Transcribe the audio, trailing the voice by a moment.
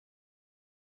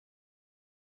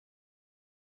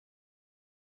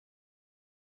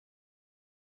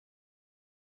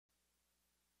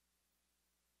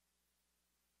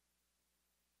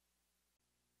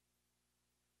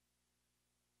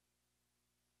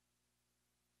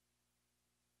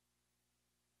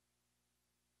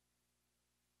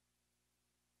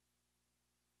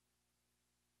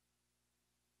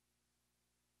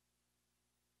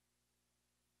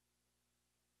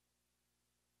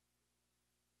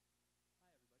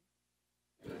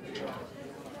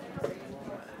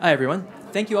Hi, everyone.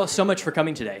 Thank you all so much for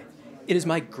coming today. It is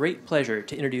my great pleasure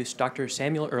to introduce Dr.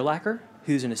 Samuel Urlacher,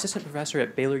 who's an assistant professor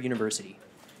at Baylor University.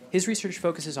 His research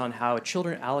focuses on how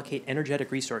children allocate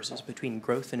energetic resources between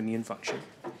growth and immune function.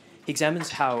 He examines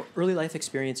how early life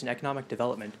experience and economic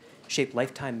development shape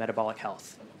lifetime metabolic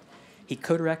health. He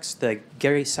co-directs the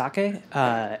Sake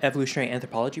Evolutionary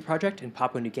Anthropology project in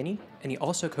Papua New Guinea, and he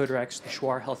also co-directs the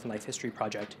Shuar Health and Life History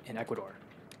project in Ecuador.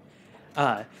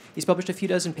 He's published a few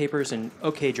dozen papers in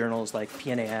OK journals like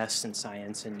PNAS and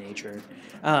Science and Nature.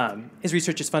 His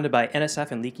research is funded by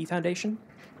NSF and Leakey Foundation.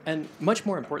 And much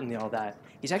more important than all that,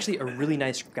 he's actually a really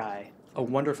nice guy, a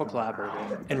wonderful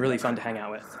collaborator, and really fun to hang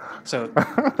out with. So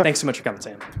thanks so much for coming,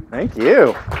 Sam. Thank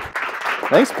you.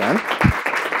 Thanks, Ben.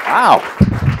 Wow.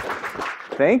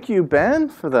 Thank you, Ben,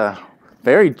 for the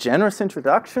very generous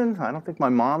introduction. I don't think my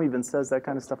mom even says that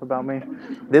kind of stuff about me.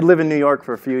 I did live in New York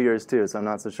for a few years, too, so I'm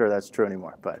not so sure that's true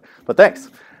anymore. But thanks.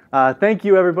 Thank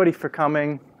you, everybody, for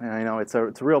coming. I know it's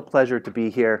a real pleasure to be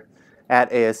here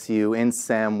at ASU in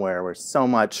SEM, where there's so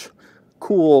much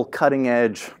cool,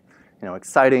 cutting-edge,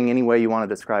 exciting, any way you want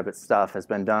to describe it, stuff has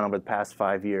been done over the past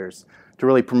 5 years to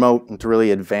really promote and to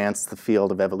really advance the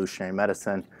field of evolutionary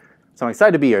medicine. So I'm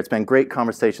excited to be here. It's been great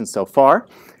conversation so far.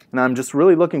 And I'm just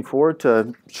really looking forward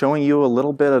to showing you a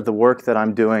little bit of the work that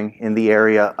I'm doing in the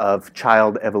area of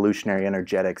child evolutionary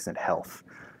energetics and health.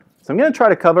 So I'm going to try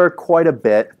to cover quite a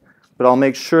bit, but I'll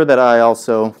make sure that I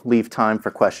also leave time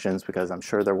for questions because I'm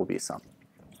sure there will be some.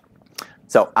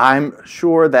 So I'm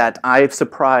sure that I've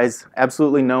surprised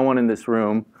absolutely no one in this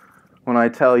room when I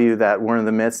tell you that we're in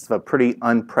the midst of a pretty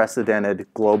unprecedented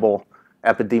global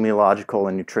epidemiological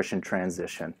and nutrition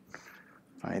transition.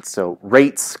 Right, so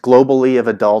rates globally of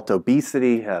adult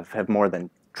obesity have more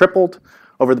than tripled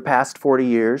over the past 40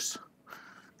 years.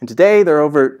 And today there are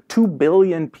over 2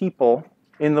 billion people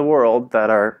in the world that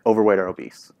are overweight or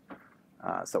obese.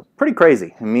 So pretty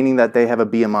crazy, meaning that they have a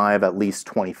BMI of at least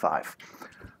 25.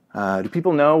 Do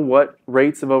people know what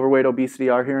rates of overweight obesity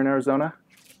are here in Arizona?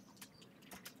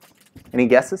 Any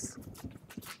guesses?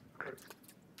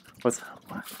 What?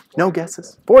 No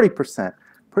guesses? 40%.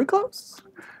 Pretty close.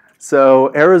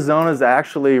 So Arizona is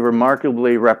actually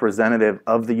remarkably representative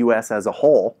of the U.S. as a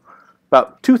whole.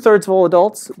 About 2/3 of all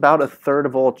adults, about 1/3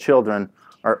 of all children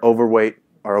are overweight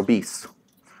or obese.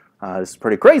 This is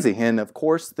pretty crazy. And of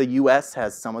course, the U.S.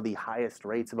 has some of the highest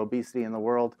rates of obesity in the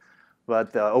world,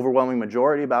 but the overwhelming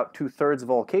majority, about 2/3 of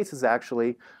all cases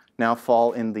actually, now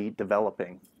fall in the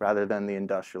developing rather than the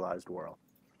industrialized world.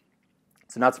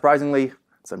 So not surprisingly,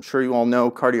 as I'm sure you all know,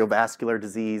 cardiovascular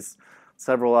disease,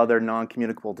 several other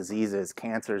non-communicable diseases,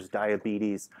 cancers,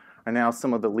 diabetes, are now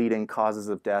some of the leading causes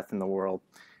of death in the world.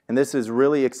 And this is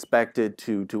really expected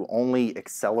to only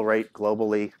accelerate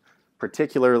globally,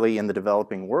 particularly in the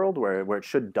developing world, where it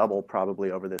should double probably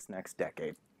over this next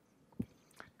decade.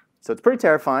 So it's pretty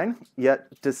terrifying, yet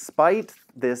despite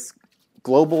this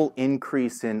global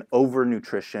increase in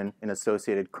overnutrition and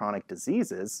associated chronic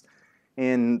diseases,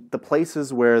 in the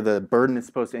places where the burden is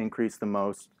supposed to increase the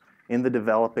most, in the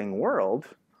developing world,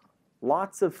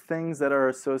 lots of things that are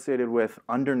associated with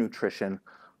undernutrition,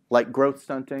 like growth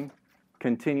stunting,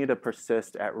 continue to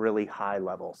persist at really high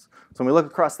levels. So when we look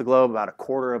across the globe, about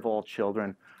 1/4 of all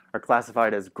children are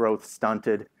classified as growth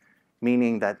stunted,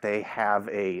 meaning that they have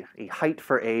a height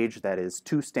for age that is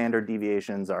 2 standard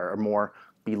deviations or more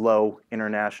below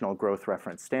international growth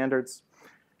reference standards.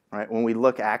 Right? When we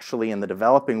look actually in the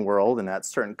developing world and at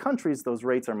certain countries, those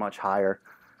rates are much higher.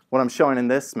 What I'm showing in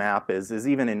this map is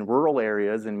even in rural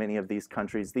areas in many of these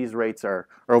countries, these rates are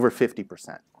over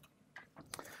 50%.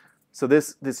 So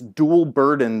this dual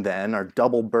burden then, or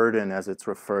double burden as it's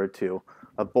referred to,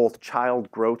 of both child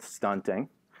growth stunting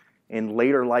and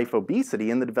later life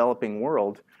obesity in the developing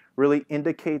world really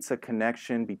indicates a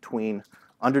connection between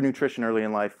undernutrition early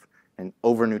in life and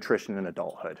overnutrition in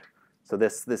adulthood. So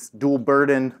this dual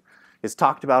burden is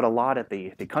talked about a lot at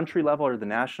the country level or the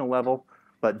national level,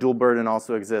 but dual burden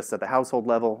also exists at the household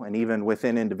level and even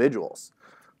within individuals,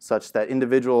 such that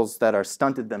individuals that are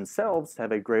stunted themselves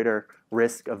have a greater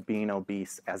risk of being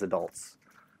obese as adults.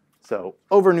 So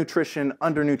overnutrition,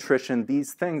 undernutrition,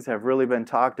 these things have really been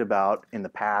talked about in the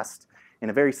past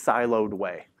in a very siloed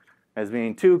way, as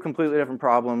being 2 completely different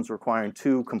problems requiring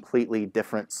 2 completely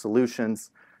different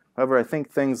solutions. However, I think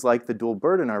things like the dual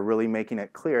burden are really making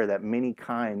it clear that many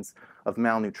kinds of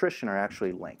malnutrition are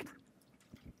actually linked.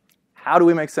 How do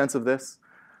we make sense of this?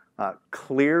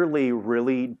 Clearly,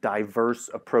 really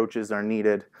diverse approaches are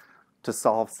needed to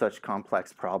solve such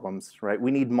complex problems, right?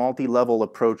 We need multi-level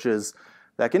approaches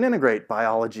that can integrate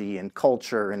biology and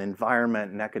culture and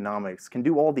environment and economics, can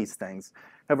do all these things.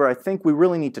 However, I think we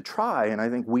really need to try, and I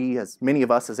think we, as many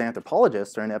of us as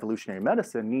anthropologists or in evolutionary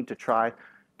medicine, need to try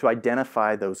to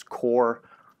identify those core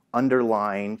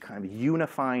underlying kind of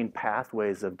unifying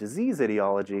pathways of disease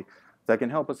etiology that can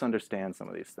help us understand some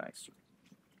of these things.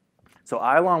 So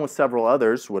I, along with several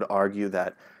others, would argue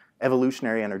that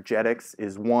evolutionary energetics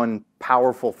is one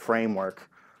powerful framework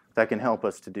that can help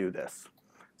us to do this.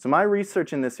 So my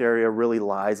research in this area really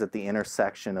lies at the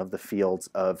intersection of the fields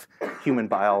of human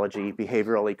biology,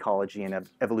 behavioral ecology, and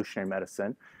evolutionary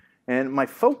medicine. And my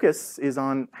focus is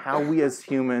on how we as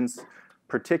humans,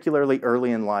 particularly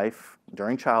early in life,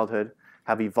 during childhood,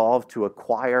 have evolved to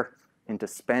acquire and to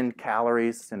spend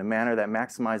calories in a manner that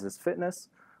maximizes fitness,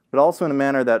 but also in a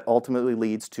manner that ultimately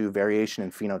leads to variation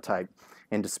in phenotype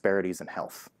and disparities in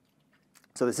health.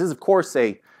 So this is, of course,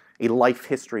 a life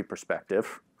history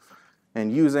perspective.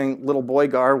 And using little boy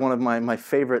Gar, one of my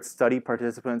favorite study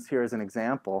participants here as an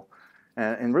example,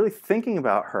 and really thinking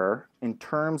about her in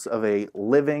terms of a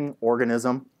living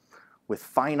organism with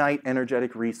finite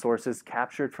energetic resources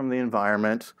captured from the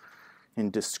environment in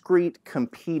discrete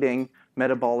competing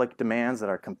metabolic demands that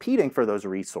are competing for those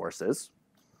resources,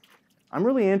 I'm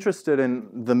really interested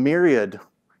in the myriad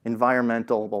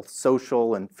environmental, both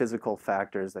social and physical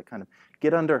factors that kind of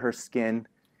get under her skin,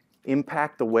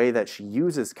 impact the way that she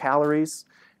uses calories,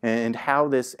 and how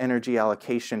this energy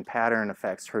allocation pattern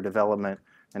affects her development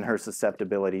and her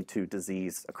susceptibility to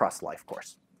disease across the life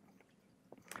course.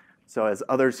 So as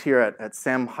others here at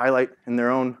CEM highlight in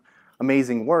their own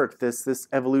amazing work, this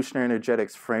evolutionary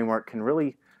energetics framework can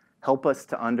really help us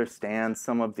to understand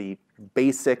some of the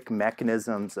basic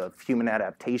mechanisms of human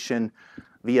adaptation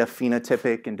via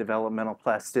phenotypic and developmental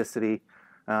plasticity,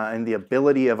 and the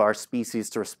ability of our species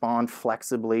to respond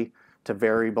flexibly to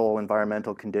variable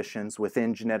environmental conditions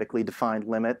within genetically defined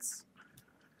limits.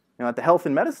 Now, at the health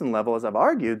and medicine level, as I've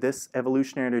argued, this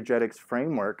evolutionary energetics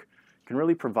framework can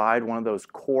really provide one of those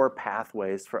core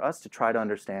pathways for us to try to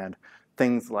understand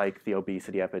things like the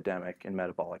obesity epidemic and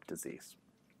metabolic disease.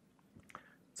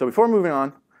 So before moving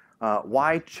on,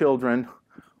 why children?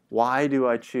 Why do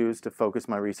I choose to focus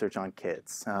my research on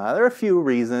kids? There are a few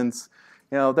reasons.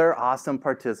 You know, they're awesome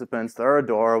participants, they're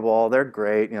adorable, they're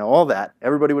great, you know, all that.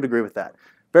 Everybody would agree with that.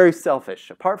 Very selfish.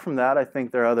 Apart from that, I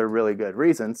think there are other really good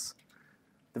reasons.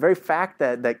 The very fact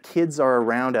that kids are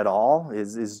around at all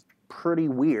is pretty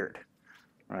weird,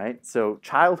 right? So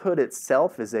childhood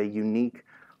itself is a unique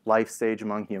life stage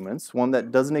among humans, one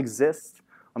that doesn't exist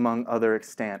among other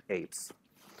extant apes.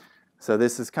 So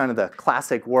this is kind of the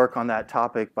classic work on that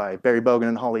topic by Barry Bogan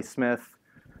and Holly Smith,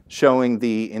 showing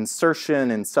the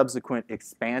insertion and subsequent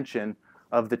expansion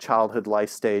of the childhood life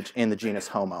stage in the genus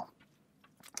Homo.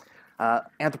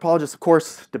 Anthropologists, of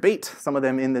course, debate, some of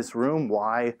them in this room,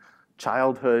 why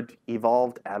childhood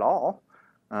evolved at all.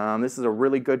 This is a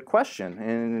really good question,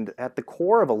 and at the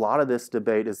core of a lot of this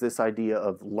debate is this idea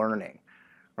of learning,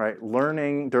 right?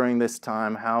 Learning during this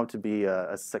time how to be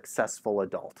a successful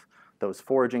adult. Those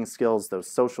foraging skills,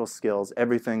 those social skills,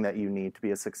 everything that you need to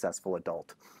be a successful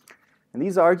adult. And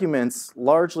these arguments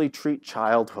largely treat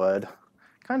childhood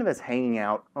kind of as hanging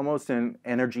out, almost in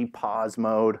energy pause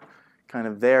mode, kind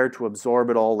of there to absorb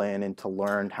it all in and to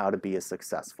learn how to be a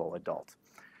successful adult.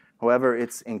 However,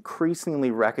 it's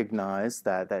increasingly recognized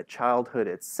that childhood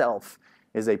itself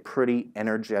is a pretty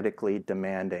energetically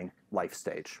demanding life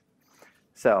stage.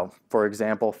 So, for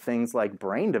example, things like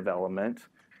brain development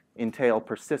entail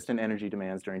persistent energy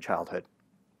demands during childhood.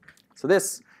 So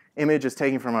this image is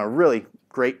taken from a really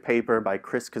great paper by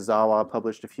Chris Kazawa,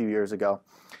 published a few years ago.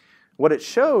 What it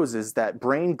shows is that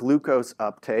brain glucose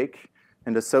uptake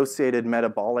and associated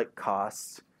metabolic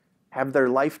costs have their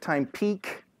lifetime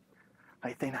peak,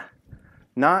 I think,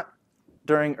 not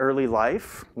during early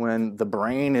life when the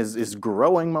brain is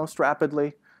growing most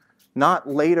rapidly, not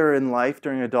later in life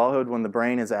during adulthood when the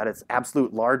brain is at its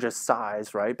absolute largest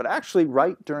size, right? But actually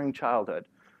right during childhood,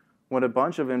 when a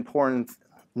bunch of important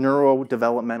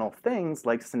neurodevelopmental things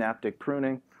like synaptic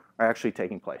pruning are actually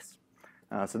taking place.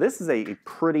 So this is a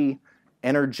pretty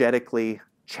energetically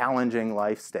challenging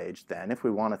life stage then, if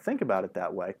we want to think about it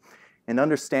that way. And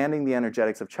understanding the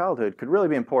energetics of childhood could really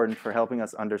be important for helping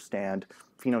us understand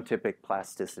phenotypic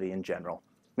plasticity in general,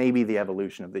 maybe the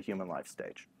evolution of the human life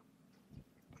stage.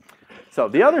 So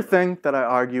the other thing that I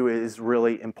argue is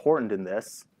really important in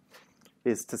this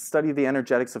is to study the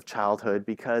energetics of childhood,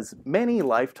 because many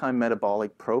lifetime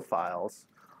metabolic profiles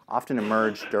often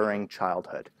emerge during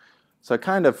childhood. So I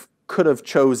kind of could have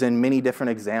chosen many different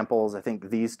examples. I think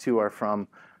these two are from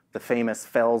the famous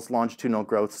Fels longitudinal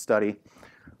growth study.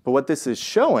 But what this is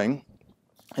showing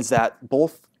is that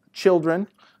both children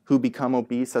who become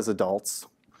obese as adults,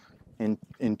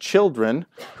 in children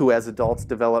who as adults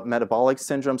develop metabolic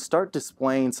syndrome, start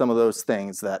displaying some of those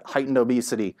things, that heightened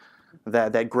obesity,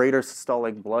 that greater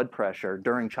systolic blood pressure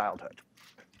during childhood.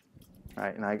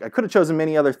 Right, and I could have chosen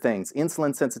many other things: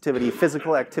 insulin sensitivity,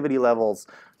 physical activity levels,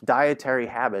 dietary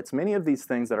habits, many of these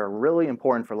things that are really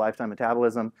important for lifetime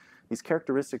metabolism. These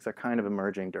characteristics are kind of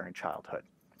emerging during childhood.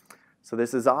 So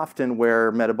this is often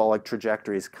where metabolic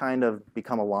trajectories kind of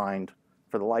become aligned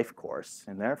for the life course,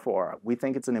 and therefore we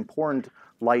think it's an important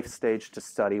life stage to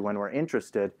study when we're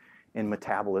interested in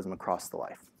metabolism across the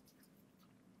life.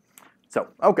 So,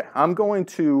 okay, I'm going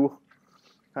to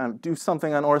do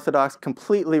something unorthodox,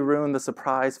 completely ruin the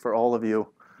surprise for all of you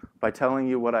by telling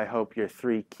you what I hope your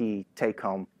 3 key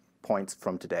take-home points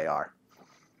from today are.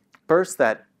 First,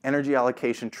 that energy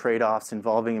allocation trade-offs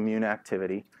involving immune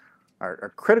activity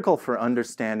are critical for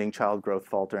understanding child growth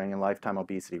faltering and lifetime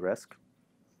obesity risk.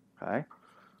 Okay.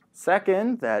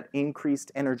 Second, that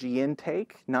increased energy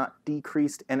intake, not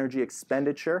decreased energy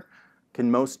expenditure,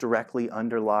 can most directly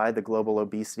underlie the global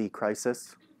obesity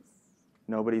crisis.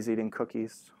 Nobody's eating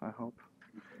cookies, I hope.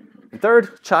 And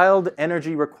third, child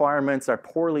energy requirements are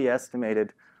poorly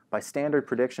estimated by standard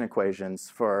prediction equations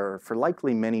for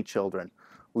likely many children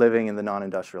living in the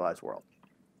non-industrialized world.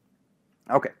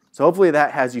 Okay, so hopefully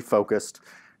that has you focused.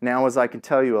 Now, as I can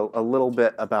tell you a little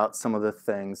bit about some of the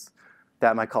things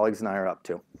that my colleagues and I are up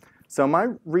to. So my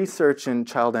research in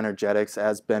child energetics,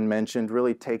 as Ben mentioned,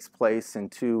 really takes place in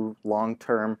 2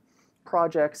 long-term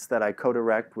projects that I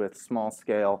co-direct with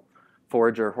small-scale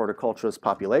forager horticulturist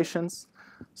populations.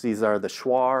 So these are the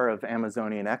Shuar of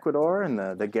Amazonian Ecuador and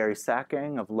the Gary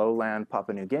Sakang of lowland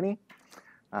Papua New Guinea.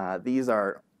 These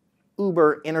are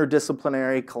uber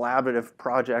interdisciplinary collaborative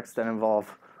projects that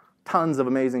involve tons of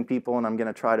amazing people, and I'm going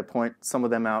to try to point some of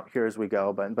them out here as we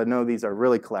go, but no, these are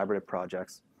really collaborative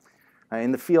projects.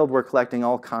 In the field, we're collecting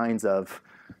all kinds of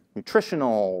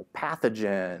nutritional,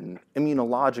 pathogen,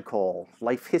 immunological,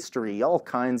 life history, all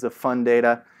kinds of fun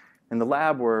data. In the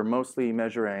lab, we're mostly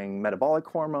measuring metabolic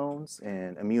hormones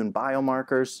and immune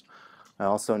biomarkers. I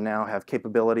also now have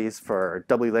capabilities for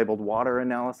doubly labeled water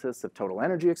analysis of total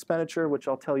energy expenditure, which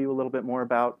I'll tell you a little bit more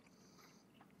about.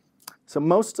 So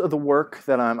most of the work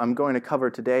that I'm going to cover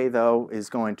today, though, is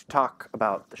going to talk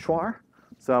about the Shuar.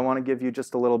 So I want to give you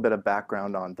just a little bit of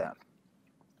background on them.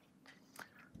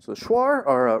 So the Shuar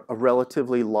are a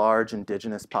relatively large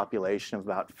indigenous population of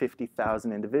about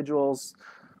 50,000 individuals.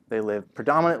 They live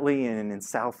predominantly in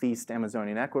southeast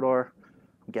Amazonian Ecuador.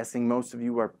 I'm guessing most of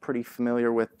you are pretty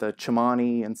familiar with the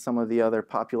Chimani and some of the other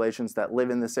populations that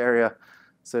live in this area,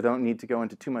 so I don't need to go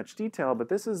into too much detail, but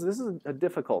this is a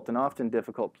difficult and often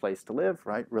difficult place to live,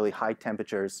 right? Really high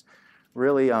temperatures,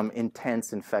 really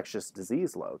intense infectious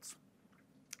disease loads.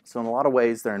 So in a lot of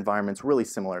ways, their environment's really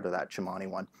similar to that Chimani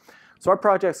one. So our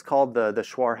project's called the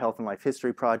Shuar Health and Life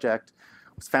History Project.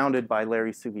 It was founded by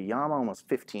Larry Sugiyama almost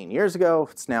 15 years ago.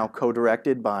 It's now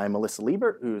co-directed by Melissa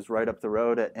Liebert, who's right up the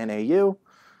road at NAU.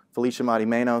 Felicia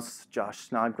Matimenos, Josh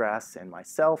Snodgrass, and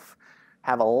myself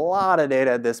have a lot of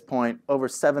data at this point, over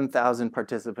 7,000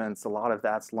 participants. A lot of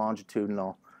that's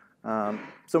longitudinal.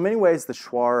 So in many ways, the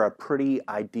Shuar are a pretty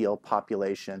ideal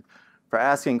population for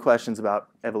asking questions about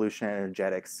evolutionary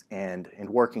energetics and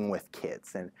working with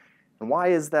kids. And why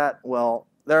is that? Well,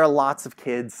 there are lots of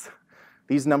kids.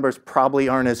 These numbers probably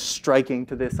aren't as striking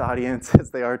to this audience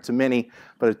as they are to many,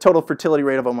 but a total fertility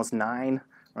rate of almost 9,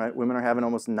 right? Women are having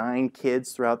almost 9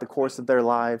 kids throughout the course of their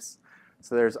lives.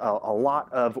 So there's a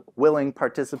lot of willing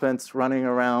participants running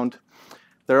around.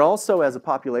 They're also, as a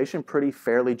population, pretty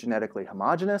fairly genetically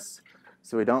homogeneous.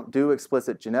 So we don't do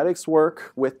explicit genetics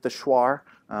work with the Shuar,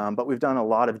 but we've done a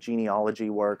lot of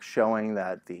genealogy work showing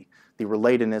that the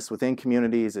relatedness within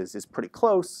communities is pretty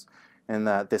close, and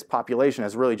that this population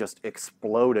has really just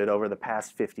exploded over the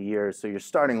past 50 years. So you're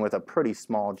starting with a pretty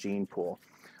small gene pool.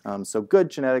 So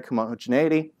good genetic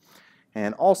homogeneity,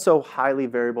 and also highly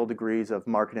variable degrees of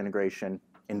market integration,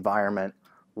 environment,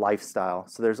 lifestyle.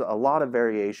 So there's a lot of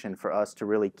variation for us to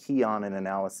really key on in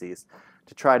analyses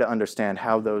to try to understand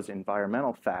how those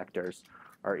environmental factors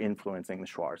are influencing the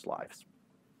Shuar's lives.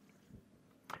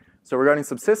 So regarding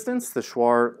subsistence, the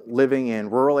Shuar living in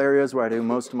rural areas where I do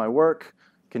most of my work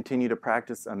continue to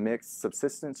practice a mixed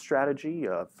subsistence strategy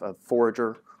of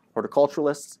forager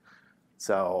horticulturalists.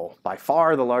 So by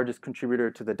far the largest contributor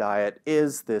to the diet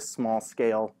is this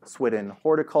small-scale Swidden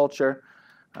horticulture.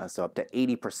 So up to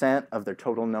 80% of their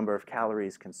total number of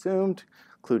calories consumed,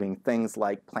 including things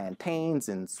like plantains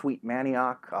and sweet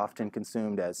manioc, often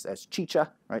consumed as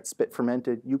chicha, right,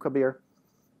 spit-fermented yucca beer.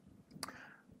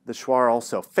 The Shuar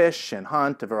also fish and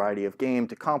hunt a variety of game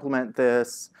to complement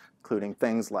this, including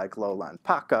things like lowland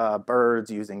paca,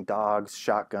 birds using dogs,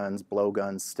 shotguns,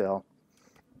 blowguns still.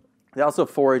 They also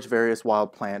forage various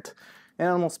wild plant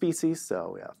animal species,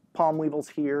 so we have palm weevils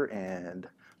here and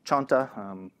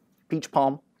chanta, peach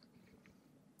palm.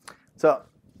 So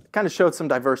kind of showed some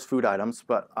diverse food items,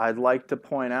 but I'd like to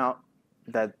point out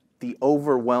that the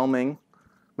overwhelming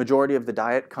majority of the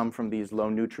diet come from these low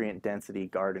nutrient density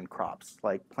garden crops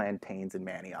like plantains and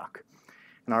manioc.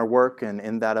 And our work and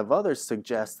in that of others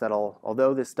suggests that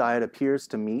although this diet appears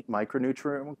to meet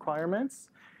micronutrient requirements,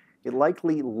 it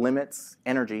likely limits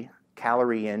energy,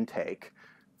 calorie intake,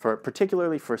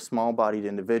 particularly for small-bodied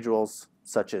individuals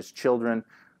such as children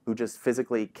who just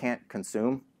physically can't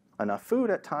consume enough food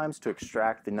at times to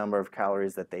extract the number of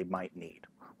calories that they might need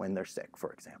when they're sick,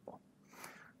 for example.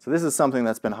 So this is something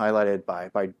that's been highlighted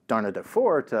by Darna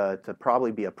Dufour to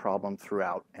probably be a problem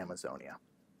throughout Amazonia.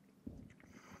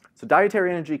 So dietary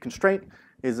energy constraint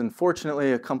is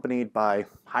unfortunately accompanied by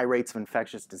high rates of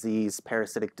infectious disease,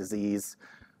 parasitic disease.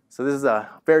 So this is a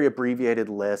very abbreviated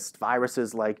list: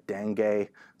 viruses like dengue,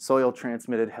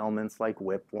 soil-transmitted helminths like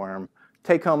whipworm.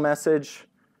 Take-home message: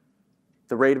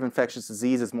 the rate of infectious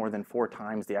disease is more than 4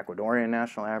 times the Ecuadorian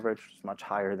national average, which is much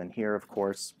higher than here, of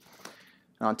course.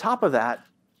 And on top of that,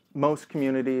 most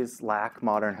communities lack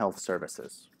modern health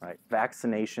services, right?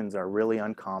 Vaccinations are really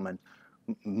uncommon.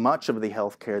 Much of the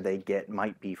health care they get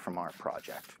might be from our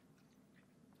project.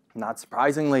 Not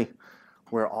surprisingly,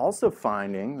 we're also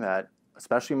finding that,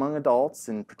 especially among adults,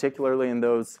 and particularly in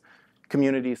those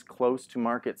communities close to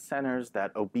market centers,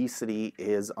 that obesity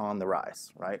is on the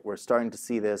rise, right? We're starting to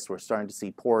see this. We're starting to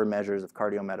see poorer measures of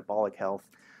cardiometabolic health.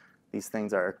 These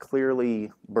things are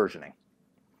clearly burgeoning.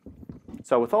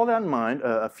 So with all that in mind,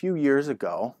 a few years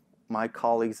ago, my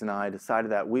colleagues and I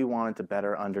decided that we wanted to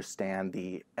better understand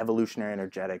the evolutionary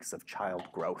energetics of child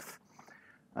growth.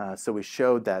 So we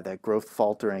showed that growth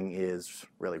faltering is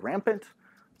really rampant.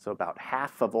 So about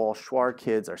half of all Shuar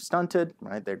kids are stunted,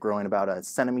 right? They're growing about a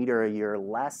centimeter a year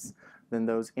less than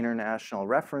those international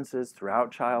references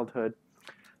throughout childhood.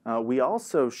 We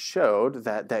also showed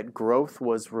that growth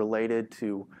was related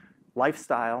to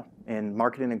lifestyle and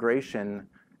market integration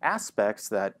aspects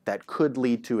that could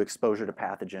lead to exposure to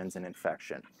pathogens and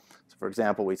infection. So for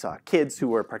example, we saw kids who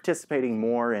were participating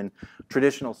more in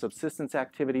traditional subsistence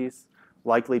activities,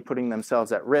 likely putting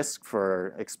themselves at risk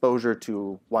for exposure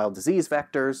to wild disease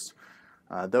vectors.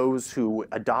 Those who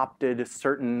adopted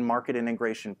certain market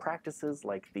integration practices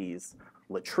like these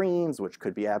latrines, which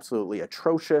could be absolutely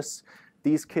atrocious,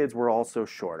 these kids were also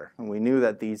shorter. And we knew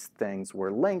that these things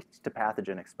were linked to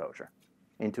pathogen exposure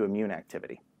into immune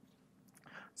activity.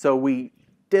 So we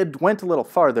went a little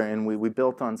farther, and we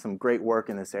built on some great work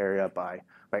in this area by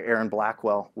Aaron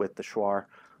Blackwell with the Shuar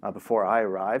before I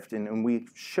arrived, and we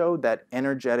showed that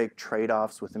energetic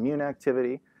trade-offs with immune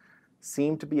activity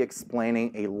seem to be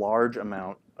explaining a large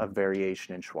amount of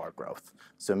variation in Shuar growth.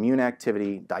 So immune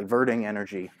activity diverting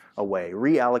energy away,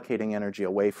 reallocating energy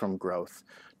away from growth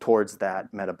towards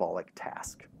that metabolic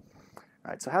task.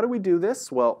 All right, so how do we do this?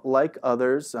 Well, like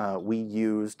others, we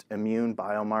used immune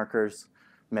biomarkers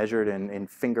measured in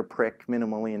finger prick,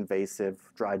 minimally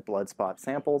invasive dried blood spot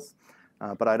samples.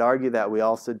 But I'd argue that we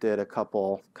also did a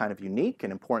couple kind of unique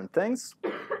and important things.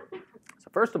 So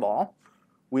first of all,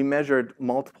 we measured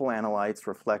multiple analytes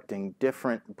reflecting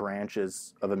different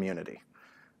branches of immunity.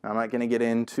 Now, I'm not going to get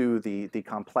into the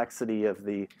complexity of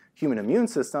the human immune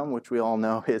system, which we all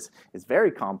know is very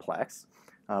complex,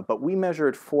 but we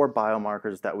measured 4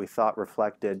 biomarkers that we thought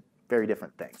reflected very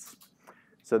different things.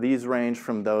 So these range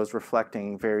from those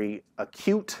reflecting very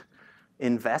acute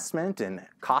investment and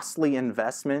costly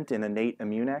investment in innate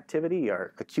immune activity,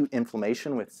 or acute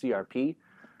inflammation with CRP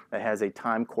that has a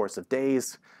time course of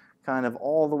days, kind of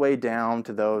all the way down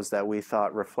to those that we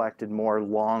thought reflected more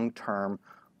long-term,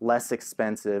 less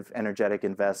expensive energetic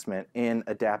investment in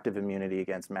adaptive immunity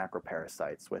against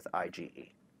macroparasites with IgE.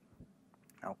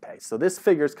 Okay, so this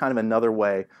figure is kind of another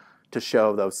way to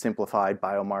show those simplified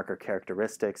biomarker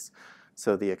characteristics.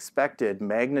 So the expected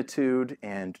magnitude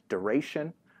and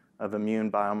duration of immune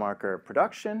biomarker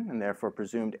production, and therefore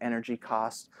presumed energy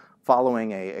cost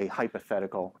following a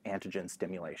hypothetical antigen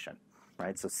stimulation,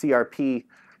 right? So CRP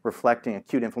reflecting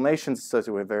acute inflammation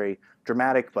associated with a very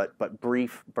dramatic but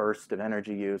brief burst of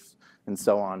energy use, and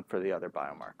so on for the other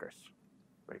biomarkers.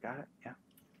 Everybody got it? Yeah?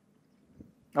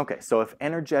 Okay, so if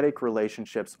energetic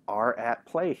relationships are at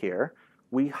play here,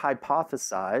 we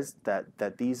hypothesized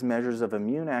that these measures of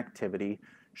immune activity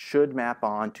should map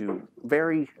on to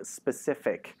very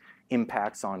specific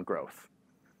impacts on growth,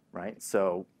 right?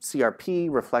 So CRP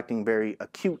reflecting very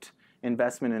acute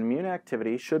investment in immune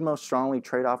activity should most strongly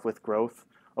trade off with growth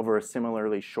over a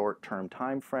similarly short-term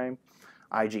time frame.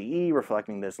 IgE,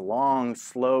 reflecting this long,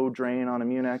 slow drain on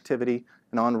immune activity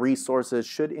and on resources,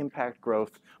 should impact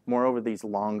growth more over these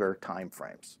longer time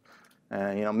frames.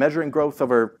 Measuring growth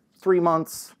over 3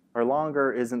 months or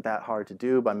longer isn't that hard to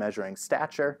do by measuring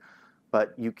stature,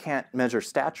 but you can't measure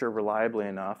stature reliably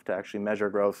enough to actually measure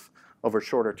growth over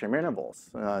shorter term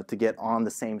intervals to get on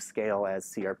the same scale as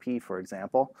CRP, for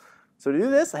example. So to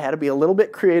do this, I had to be a little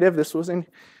bit creative. This was in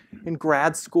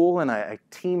grad school, and I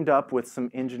teamed up with some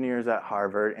engineers at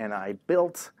Harvard, and I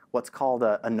built what's called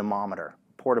a pneumometer,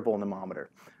 portable pneumometer.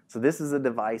 So this is a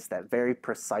device that very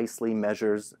precisely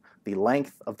measures the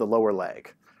length of the lower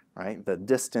leg, right? The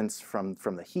distance from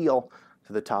the heel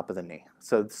to the top of the knee.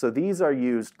 So these are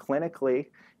used clinically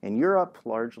in Europe,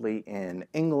 largely in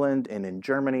England and in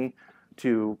Germany,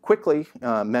 to quickly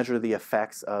measure the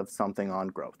effects of something on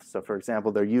growth. So for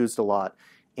example, they're used a lot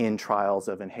in trials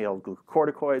of inhaled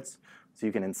glucocorticoids, so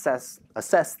you can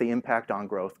assess the impact on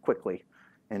growth quickly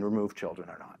and remove children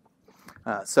or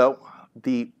not. So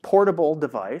the portable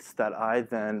device that I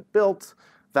then built,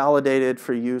 validated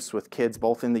for use with kids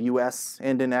both in the US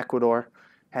and in Ecuador,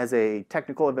 has a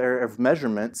technical area of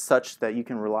measurement such that you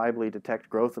can reliably detect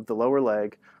growth of the lower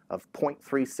leg of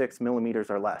 0.36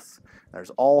 millimeters or less.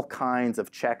 There's all kinds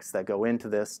of checks that go into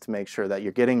this to make sure that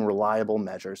you're getting reliable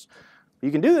measures.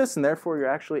 You can do this, and therefore you're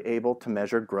actually able to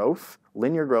measure growth,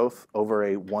 linear growth, over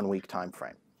a 1-week time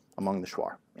frame among the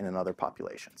Shuar and in other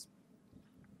populations.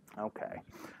 Okay,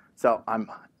 so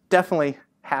I'm definitely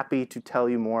happy to tell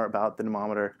you more about the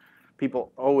pneumometer.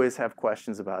 People always have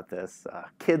questions about this.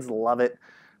 Kids love it.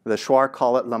 The Shuar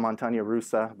call it La Montaña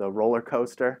Rusa, the roller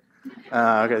coaster,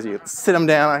 because you sit them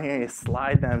down on here, you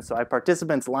slide them. So I have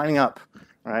participants lining up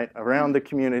right around the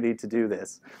community to do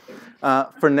this.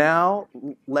 For now,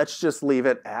 let's just leave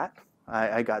it at,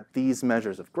 I got these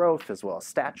measures of growth as well as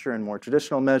stature and more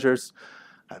traditional measures.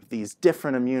 I have these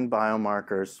different immune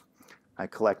biomarkers. I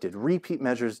collected repeat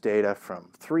measures data from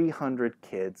 300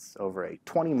 kids over a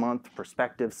 20-month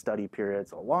prospective study period.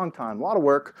 So a long time, a lot of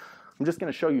work. I'm just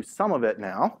going to show you some of it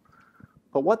now.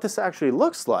 But what this actually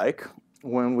looks like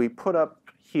when we put up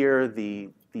here the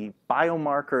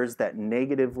biomarkers that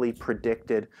negatively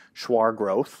predicted Shuar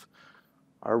growth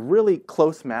are really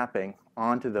close mapping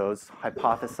onto those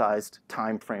hypothesized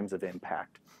time frames of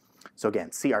impact. So again,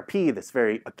 CRP, this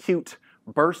very acute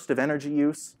burst of energy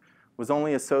use, was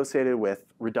only associated with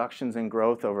reductions in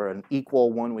growth over an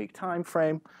equal 1-week time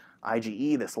frame.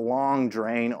 IgE, this long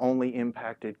drain, only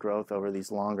impacted growth over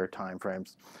these longer time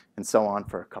frames, and so on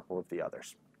for a couple of the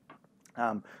others.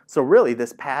 So really,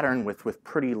 this pattern with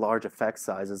pretty large effect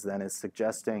sizes then is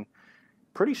suggesting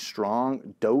pretty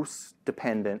strong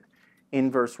dose-dependent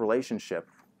inverse relationship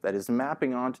that is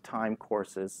mapping onto time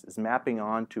courses, is mapping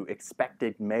onto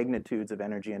expected magnitudes of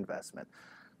energy investment.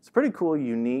 It's pretty cool,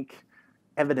 unique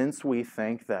evidence, we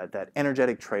think, that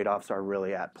energetic trade-offs are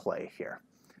really at play here.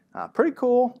 Pretty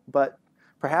cool, but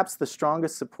perhaps the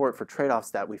strongest support for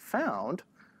trade-offs that we found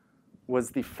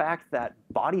was the fact that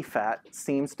body fat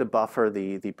seems to buffer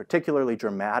the particularly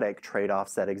dramatic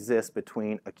trade-offs that exist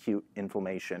between acute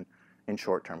inflammation and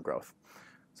short-term growth.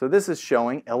 So this is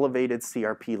showing elevated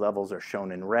CRP levels are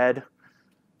shown in red.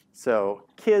 So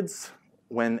kids,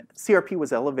 when CRP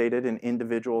was elevated in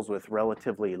individuals with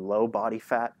relatively low body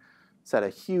fat, it's had a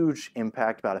huge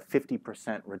impact, about a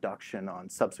 50% reduction on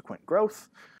subsequent growth.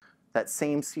 That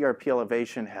same CRP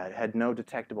elevation had no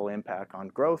detectable impact on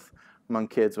growth among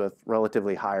kids with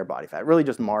relatively higher body fat, really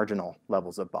just marginal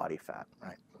levels of body fat,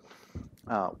 right?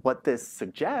 What this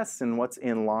suggests, and what's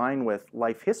in line with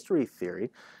life history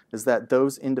theory, is that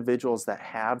those individuals that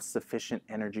have sufficient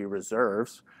energy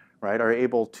reserves, right, are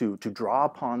able to draw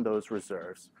upon those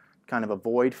reserves, kind of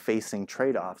avoid facing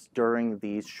trade-offs during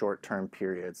these short-term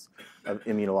periods of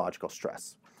immunological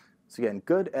stress. So again,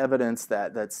 good evidence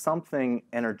that something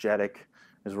energetic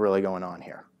is really going on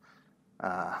here.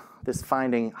 This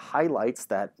finding highlights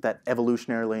that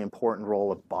evolutionarily important role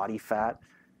of body fat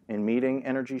in meeting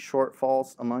energy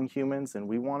shortfalls among humans, and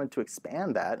we wanted to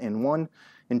expand that. And one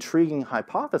intriguing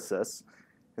hypothesis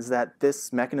is that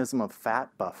this mechanism of fat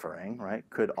buffering, right,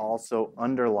 could also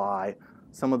underlie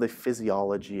some of the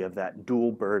physiology of that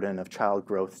dual burden of child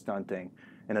growth stunting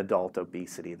and adult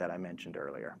obesity that I mentioned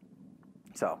earlier.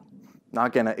 So,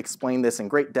 not going to explain this in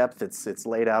great depth. It's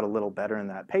laid out a little better in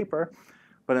that paper.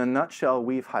 But in a nutshell,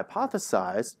 we've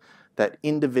hypothesized that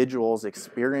individuals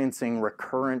experiencing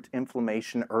recurrent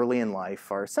inflammation early in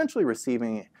life are essentially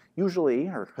receiving, usually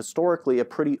or historically, a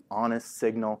pretty honest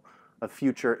signal of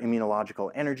future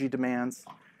immunological energy demands,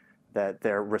 that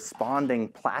they're responding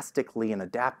plastically and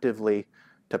adaptively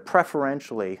to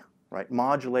preferentially, right,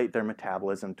 modulate their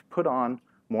metabolism to put on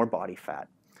more body fat.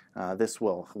 This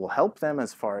will help them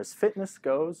as far as fitness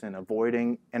goes and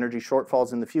avoiding energy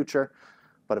shortfalls in the future.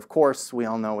 But of course, we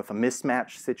all know if a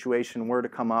mismatch situation were to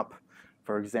come up,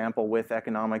 for example, with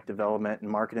economic development and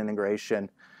market integration,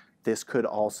 this could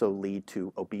also lead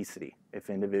to obesity if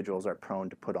individuals are prone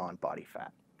to put on body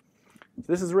fat.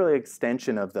 So this is really an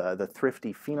extension of the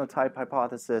thrifty phenotype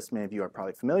hypothesis many of you are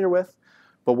probably familiar with,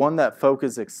 but one that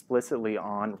focuses explicitly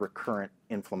on recurrent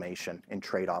inflammation and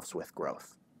trade-offs with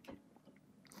growth.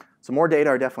 So more data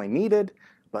are definitely needed,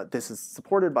 but this is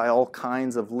supported by all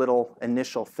kinds of little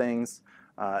initial things,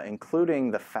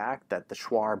 including the fact that the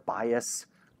Schwarr bias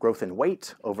growth in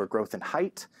weight over growth in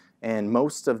height, and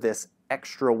most of this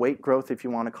extra weight growth, if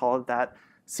you want to call it that,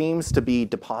 seems to be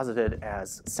deposited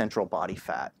as central body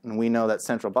fat. And we know that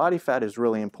central body fat is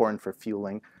really important for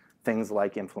fueling things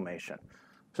like inflammation.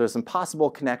 So there's some possible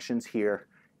connections here.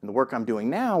 And the work I'm doing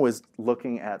now is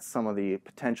looking at some of the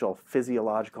potential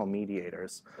physiological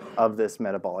mediators of this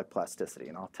metabolic plasticity.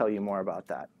 And I'll tell you more about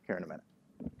that here in a minute.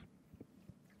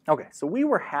 Okay, so we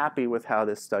were happy with how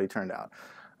this study turned out.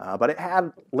 But it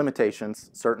had limitations,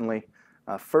 certainly.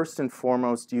 First and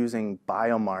foremost, using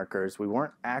biomarkers, we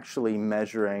weren't actually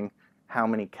measuring how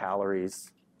many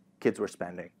calories kids were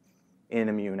spending in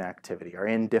immune activity or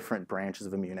in different branches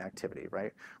of immune activity,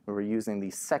 right? We were using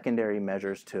these secondary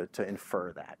measures to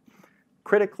infer that.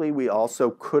 Critically, we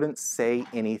also couldn't say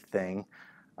anything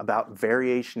about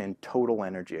variation in total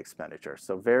energy expenditure.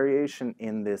 So variation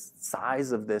in this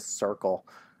size of this circle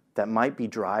that might be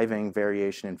driving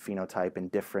variation in phenotype in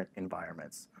different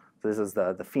environments. So this is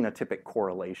the phenotypic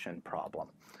correlation problem.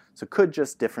 So could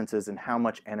just differences in how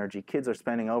much energy kids are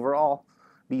spending overall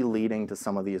be leading to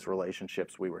some of these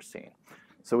relationships we were seeing?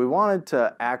 So we wanted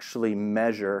to actually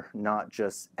measure, not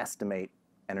just estimate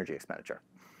energy expenditure.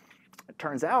 It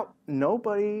turns out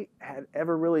nobody had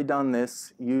ever really done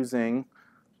this using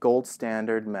gold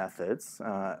standard methods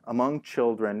among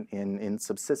children in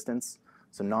subsistence,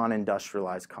 so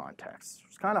non-industrialized contexts.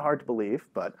 It's kind of hard to believe,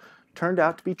 but turned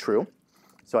out to be true.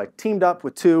 So I teamed up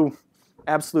with two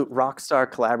absolute rock star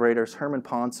collaborators, Herman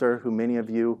Poncer, who many of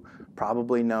you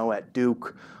probably know at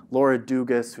Duke, Laura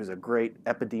Dugas, who's a great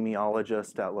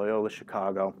epidemiologist at Loyola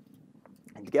Chicago.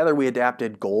 And together we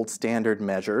adapted gold standard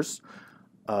measures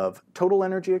of total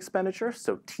energy expenditure,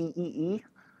 so TEE,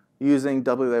 using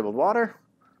doubly labeled water,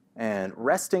 and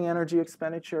resting energy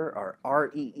expenditure, or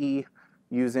REE,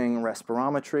 using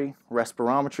respirometry.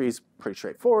 Respirometry is pretty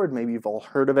straightforward. Maybe you've all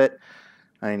heard of it.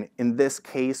 And in this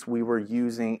case, we were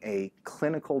using a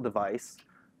clinical device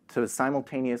to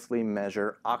simultaneously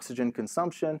measure oxygen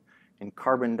consumption and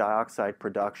carbon dioxide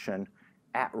production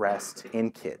at rest in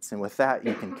kids. And with that,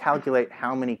 you can calculate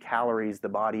how many calories the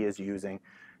body is using.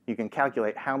 You can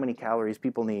calculate how many calories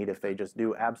people need if they just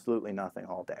do absolutely nothing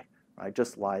all day, right?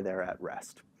 Just lie there at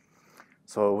rest.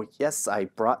 So yes, I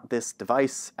brought this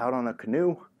device out on a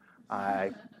canoe.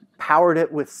 I powered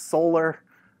it with solar.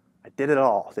 I did it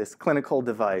all, this clinical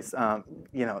device.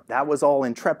 That was all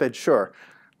intrepid, sure,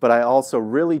 but I also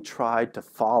really tried to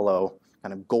follow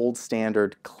kind of gold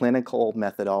standard clinical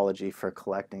methodology for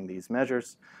collecting these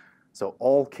measures. So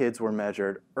all kids were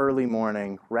measured early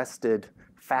morning, rested,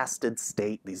 fasted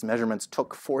state. These measurements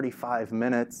took 45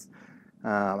 minutes.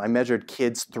 I measured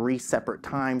kids 3 separate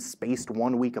times, spaced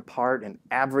 1 week apart, and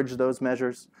averaged those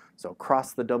measures, so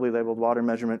across the doubly labeled water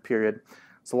measurement period.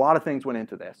 So a lot of things went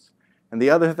into this. And the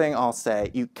other thing I'll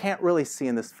say, you can't really see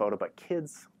in this photo, but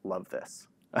kids love this.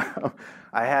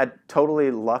 I had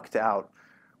totally lucked out.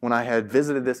 When I had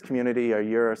visited this community a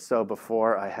year or so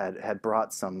before, I had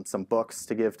brought some books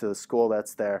to give to the school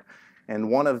that's there, and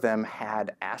one of them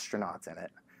had astronauts in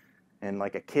it, and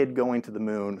like a kid going to the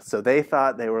moon. So they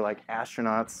thought they were like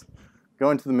astronauts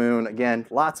going to the moon. Again,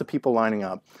 lots of people lining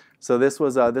up. So this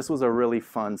was a really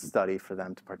fun study for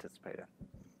them to participate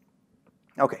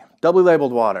in. Okay, doubly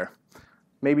labeled water.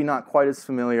 Maybe not quite as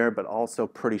familiar, but also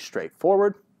pretty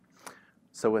straightforward.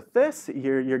 So with this,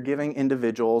 you're giving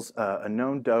individuals a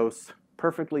known dose,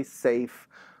 perfectly safe,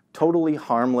 totally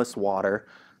harmless water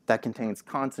that contains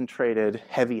concentrated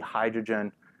heavy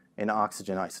hydrogen and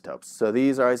oxygen isotopes. So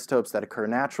these are isotopes that occur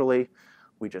naturally.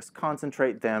 We just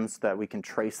concentrate them so that we can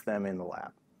trace them in the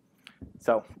lab.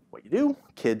 So what you do,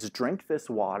 kids drink this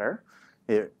water.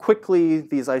 Quickly,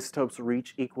 these isotopes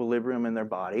reach equilibrium in their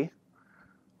body.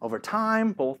 Over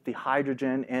time, both the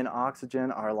hydrogen and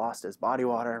oxygen are lost as body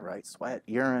water, right? Sweat,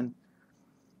 urine.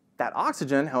 That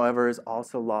oxygen, however, is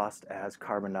also lost as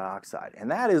carbon dioxide. And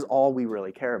that is all we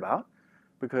really care about,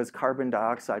 because carbon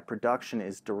dioxide production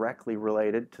is directly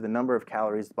related to the number of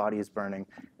calories the body is burning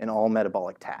in all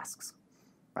metabolic tasks,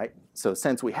 right? So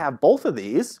since we have both of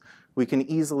these, we can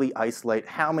easily isolate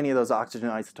how many of those oxygen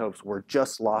isotopes were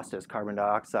just lost as carbon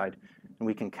dioxide, and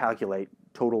we can calculate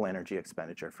total energy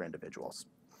expenditure for individuals.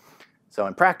 So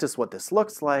in practice, what this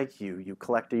looks like, you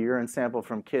collect a urine sample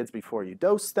from kids before you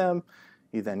dose them.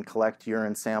 You then collect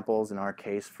urine samples, in our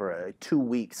case, for a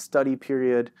 2-week study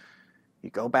period. You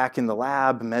go back in the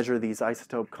lab, measure these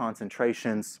isotope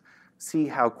concentrations, see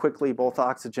how quickly both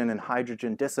oxygen and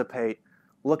hydrogen dissipate,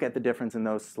 look at the difference in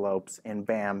those slopes, and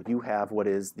bam, you have what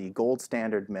is the gold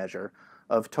standard measure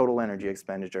of total energy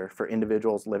expenditure for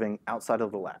individuals living outside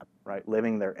of the lab, right?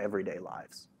 Living their everyday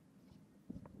lives.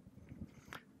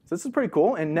 So this is pretty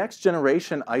cool, and next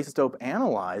generation isotope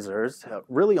analyzers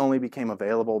really only became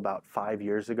available about 5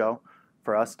 years ago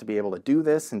for us to be able to do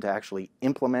this and to actually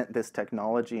implement this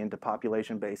technology into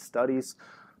population-based studies.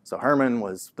 So Herman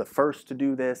was the first to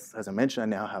do this. As I mentioned,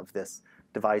 I now have this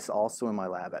device also in my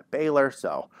lab at Baylor,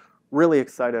 so really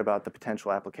excited about the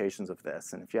potential applications of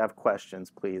this. And if you have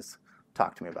questions, please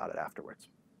talk to me about it afterwards.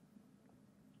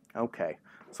 Okay,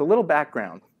 so a little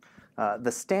background.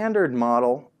 The standard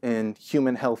model in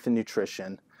human health and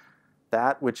nutrition,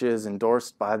 that which is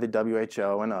endorsed by the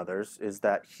WHO and others, is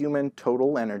that human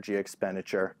total energy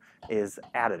expenditure is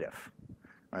additive.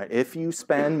 Right? If you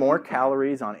spend more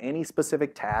calories on any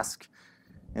specific task,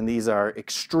 and these are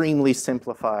extremely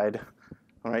simplified,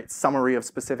 all right, summary of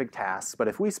specific tasks, but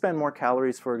if we spend more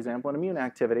calories, for example, in immune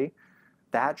activity,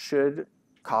 that should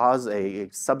cause a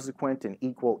subsequent and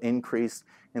equal increase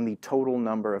in the total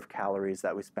number of calories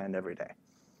that we spend every day.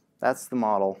 That's the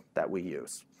model that we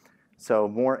use. So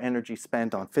more energy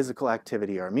spent on physical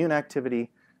activity or immune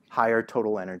activity, higher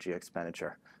total energy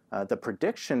expenditure. The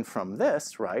prediction from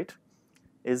this, right,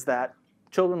 is that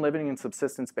children living in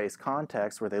subsistence-based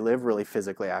contexts where they live really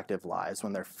physically active lives,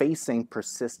 when they're facing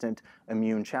persistent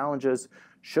immune challenges,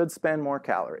 should spend more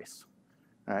calories.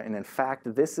 And in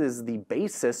fact, this is the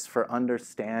basis for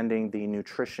understanding the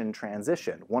nutrition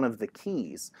transition. One of the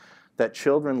keys that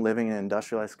children living in an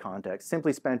industrialized context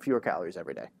simply spend fewer calories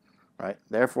every day. Right?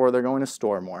 Therefore, they're going to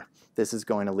store more. This is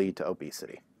going to lead to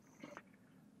obesity.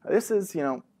 This is,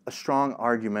 a strong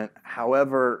argument.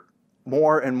 However,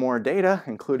 more and more data,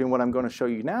 including what I'm going to show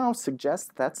you now, suggests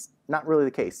that's not really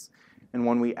the case. And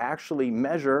when we actually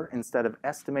measure instead of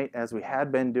estimate, as we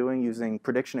had been doing using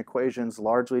prediction equations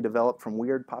largely developed from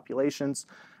weird populations,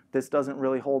 this doesn't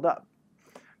really hold up.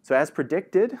 So as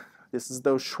predicted, this is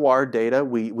those Shuar data.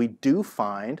 We do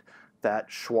find that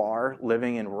Shuar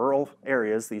living in rural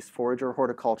areas, these forager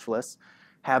horticulturalists,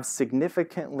 have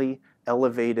significantly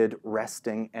elevated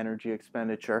resting energy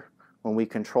expenditure when we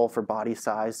control for body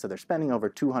size. So they're spending over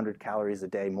 200 calories a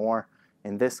day more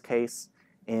in this case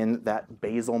in that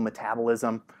basal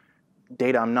metabolism.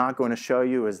 Data I'm not going to show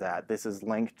you is that this is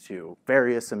linked to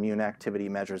various immune activity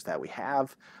measures that we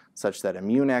have, such that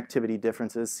immune activity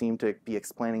differences seem to be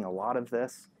explaining a lot of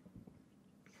this.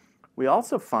 We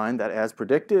also find that, as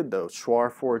predicted, those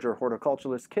Shuar forager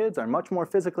horticulturalist kids are much more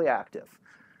physically active.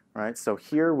 Right? So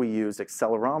here we use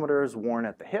accelerometers worn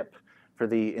at the hip for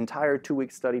the entire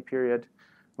 2-week study period.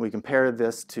 We compare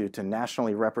this to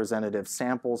nationally representative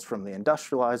samples from the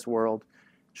industrialized world.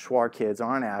 Shuar kids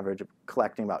are on average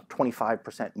collecting about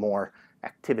 25% more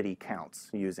activity counts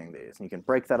using these. And you can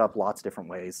break that up lots of different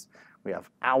ways. We have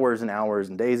hours and hours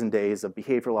and days of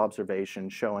behavioral observation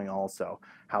showing also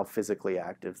how physically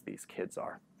active these kids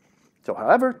are. So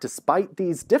however, despite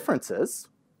these differences,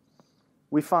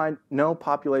 we find no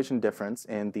population difference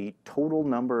in the total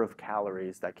number of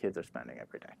calories that kids are spending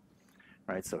every day.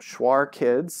 Right, so Shuar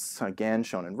kids, again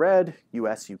shown in red,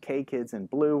 US, UK kids in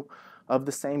blue, of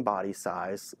the same body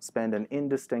size, spend an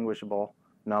indistinguishable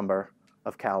number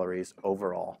of calories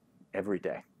overall every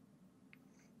day.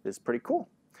 This is pretty cool.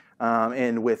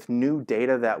 And with new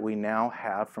data that we now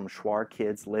have from Shuar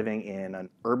kids living in an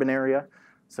urban area,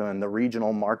 so in the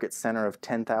regional market center of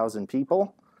 10,000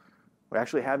 people, we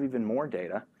actually have even more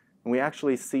data. And we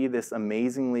actually see this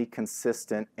amazingly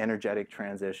consistent energetic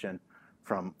transition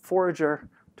from forager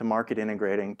to market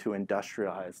integrating to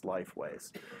industrialized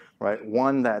lifeways. Right?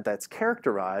 One that's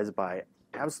characterized by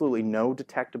absolutely no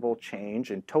detectable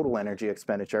change in total energy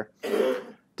expenditure,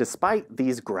 despite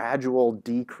these gradual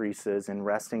decreases in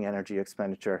resting energy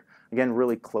expenditure, again,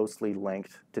 really closely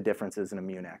linked to differences in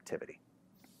immune activity.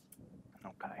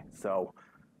 Okay, so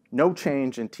no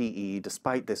change in TE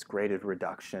despite this graded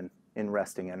reduction in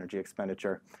resting energy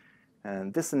expenditure.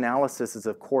 And this analysis is,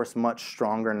 of course, much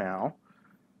stronger now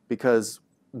because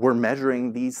we're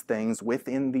measuring these things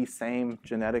within the same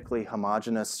genetically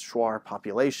homogeneous Shuar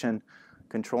population,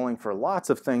 controlling for lots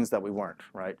of things that we weren't,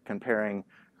 right? Comparing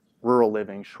rural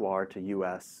living Shuar to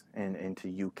US and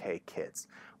to UK kids.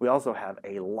 We also have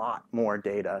a lot more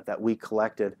data that we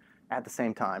collected at the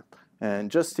same time.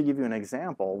 And just to give you an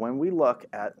example, when we look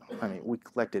at, we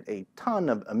collected a ton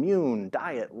of immune,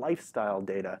 diet, lifestyle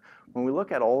data. When we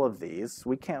look at all of these,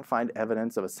 we can't find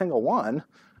evidence of a single one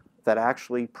that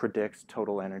actually predicts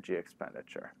total energy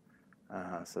expenditure.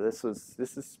 So this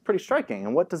is pretty striking.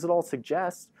 And what does it all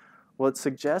suggest? Well, it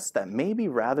suggests that maybe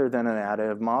rather than an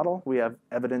additive model, we have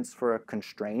evidence for a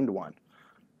constrained one,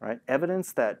 right?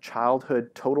 Evidence that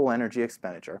childhood total energy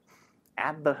expenditure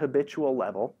at the habitual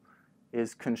level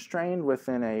is constrained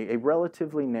within a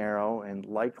relatively narrow and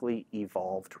likely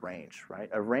evolved range, right?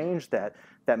 A range that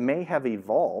may have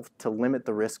evolved to limit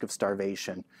the risk of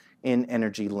starvation in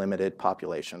energy-limited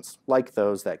populations, like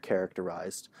those that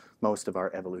characterized most of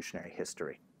our evolutionary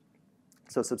history.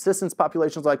 So subsistence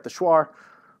populations like the Shuar,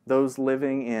 those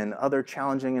living in other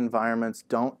challenging environments,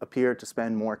 don't appear to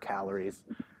spend more calories.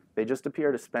 They just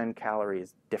appear to spend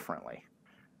calories differently.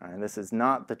 And this is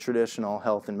not the traditional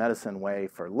health and medicine way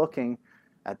for looking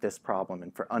at this problem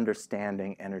and for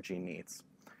understanding energy needs.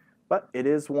 But it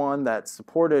is one that's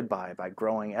supported by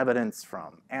growing evidence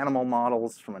from animal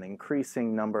models, from an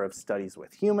increasing number of studies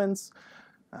with humans.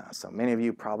 So many of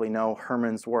you probably know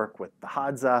Herman's work with the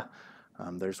Hadza.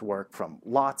 There's work from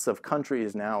lots of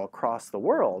countries now across the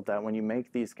world that when you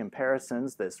make these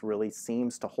comparisons, this really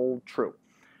seems to hold true,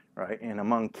 right? And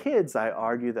among kids, I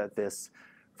argue that this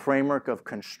framework of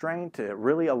constraint, it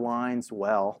really aligns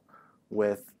well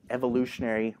with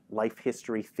evolutionary life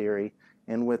history theory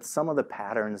and with some of the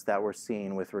patterns that we're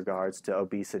seeing with regards to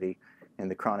obesity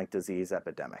and the chronic disease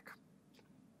epidemic.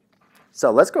 So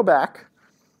let's go back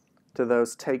to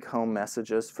those take-home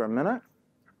messages for a minute.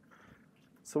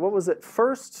 So what was it?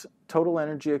 First, total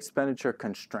energy expenditure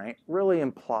constraint really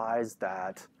implies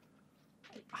that,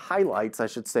 highlights, I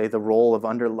should say, the role of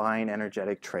underlying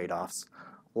energetic trade-offs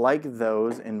like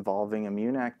those involving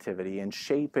immune activity in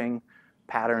shaping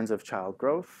patterns of child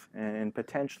growth and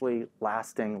potentially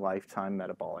lasting lifetime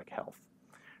metabolic health.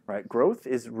 Right? Growth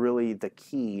is really the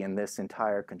key in this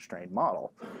entire constrained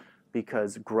model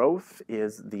because growth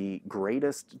is the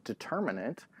greatest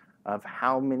determinant of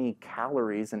how many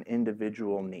calories an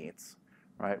individual needs.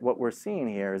 Right? What we're seeing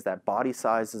here is that body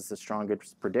size is the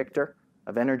strongest predictor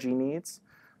of energy needs.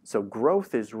 So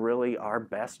growth is really our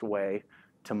best way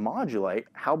to modulate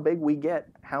how big we get,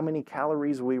 how many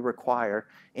calories we require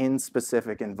in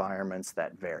specific environments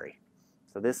that vary.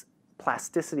 So this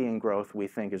plasticity in growth we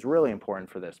think is really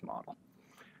important for this model.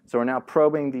 So we're now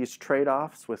probing these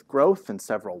trade-offs with growth in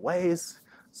several ways,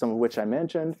 some of which I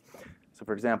mentioned. So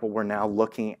for example, we're now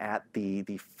looking at the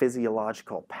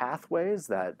physiological pathways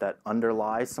that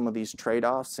underlie some of these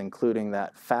trade-offs, including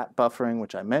that fat buffering,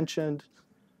 which I mentioned.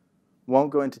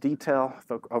 Won't go into detail.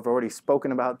 I've already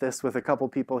spoken about this with a couple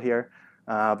people here,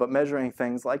 but measuring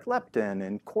things like leptin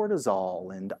and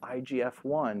cortisol and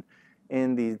IGF-1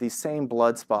 in the same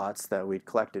blood spots that we'd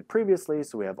collected previously,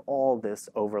 so we have all this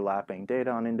overlapping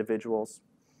data on individuals.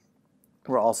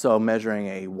 We're also measuring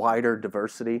a wider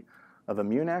diversity of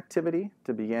immune activity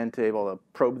to begin to able to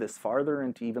probe this farther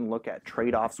and to even look at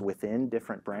trade-offs within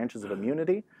different branches of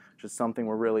immunity, which is something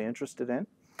we're really interested in.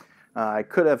 I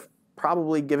could have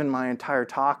probably given my entire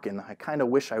talk, and I kind of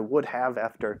wish I would have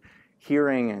after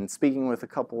hearing and speaking with a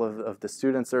couple of the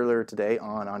students earlier today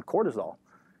on cortisol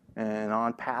and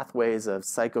on pathways of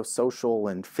psychosocial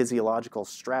and physiological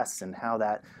stress and how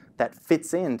that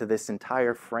fits into this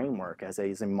entire framework as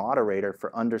a moderator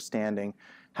for understanding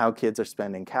how kids are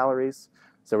spending calories.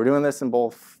 So we're doing this in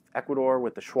both Ecuador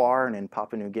with the Shuar and in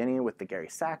Papua New Guinea with the Gary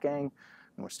Sakang, and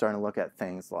we're starting to look at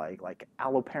things like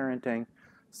alloparenting,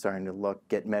 starting to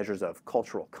get measures of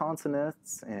cultural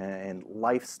consonance and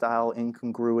lifestyle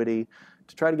incongruity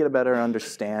to try to get a better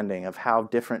understanding of how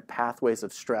different pathways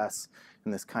of stress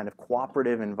in this kind of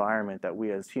cooperative environment that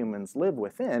we as humans live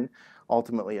within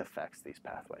ultimately affects these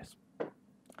pathways.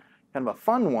 Kind of a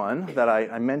fun one that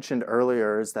I mentioned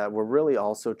earlier is that we're really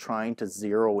also trying to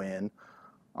zero in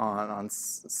on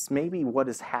maybe what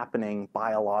is happening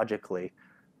biologically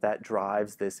that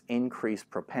drives this increased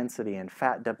propensity in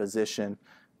fat deposition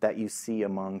that you see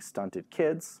among stunted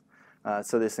kids.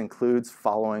 So this includes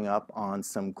following up on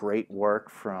some great work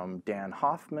from Dan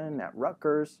Hoffman at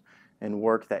Rutgers and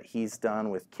work that he's done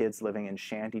with kids living in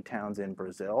shanty towns in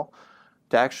Brazil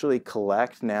to actually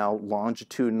collect now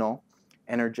longitudinal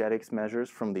energetics measures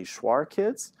from these Shuar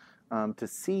kids to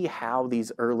see how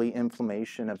these early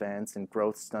inflammation events and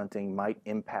growth stunting might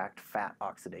impact fat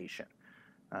oxidation.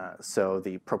 So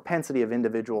the propensity of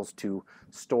individuals to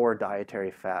store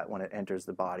dietary fat when it enters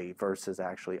the body versus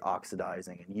actually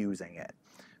oxidizing and using it.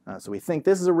 So we think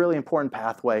this is a really important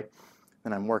pathway,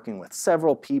 and I'm working with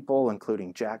several people,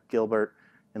 including Jack Gilbert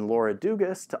and Laura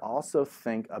Dugas, to also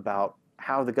think about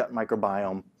how the gut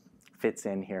microbiome fits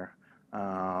in here.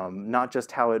 Not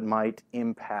just how it might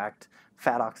impact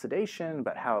fat oxidation,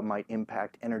 but how it might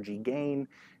impact energy gain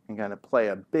and kind of play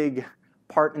a big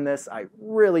part in this. I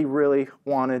really, really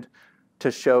wanted to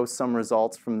show some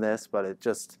results from this, but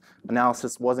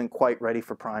analysis wasn't quite ready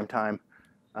for prime time.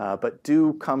 But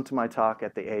do come to my talk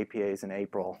at the APAs in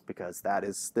April, because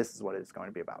this is what it's going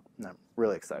to be about. And I'm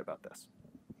really excited about this.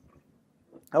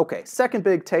 Okay, second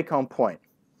big take-home point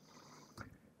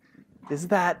is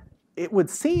that it would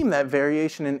seem that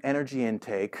variation in energy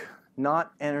intake,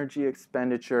 not energy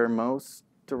expenditure, most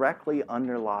directly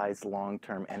underlies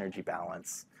long-term energy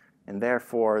balance, and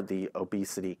therefore the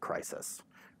obesity crisis,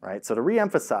 right? So to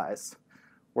reemphasize,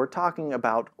 we're talking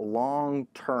about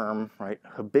long-term, right,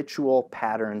 habitual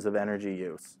patterns of energy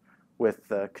use with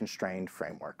the constrained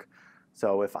framework.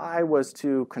 So if I was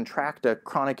to contract a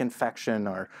chronic infection,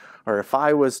 or if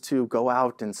I was to go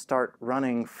out and start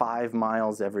running 5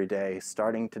 miles every day,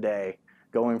 starting today,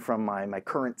 going from my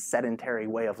current sedentary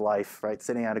way of life, right,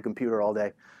 sitting at a computer all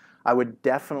day, I would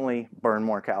definitely burn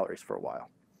more calories for a while,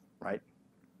 right?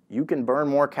 You can burn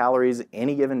more calories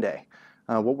any given day.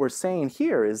 What we're saying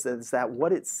here is that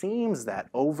what it seems that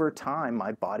over time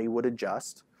my body would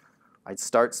adjust. I'd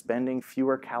start spending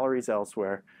fewer calories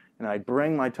elsewhere, and I'd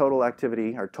bring my total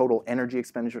activity or total energy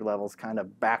expenditure levels kind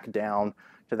of back down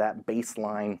to that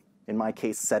baseline, in my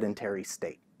case, sedentary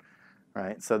state.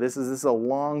 Right? So this is a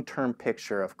long-term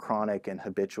picture of chronic and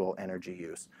habitual energy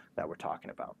use that we're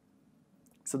talking about.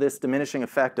 So this diminishing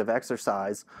effect of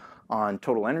exercise on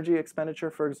total energy expenditure,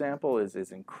 for example, is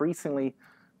increasingly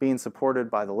being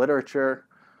supported by the literature.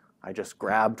 I just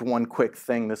grabbed one quick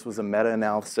thing. This was a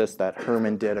meta-analysis that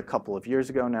Herman did a couple of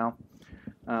years ago now.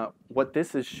 What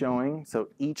this is showing, so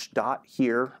each dot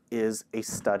here is a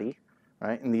study,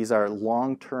 right? And these are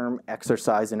long-term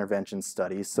exercise intervention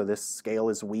studies. So this scale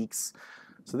is weeks.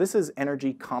 So this is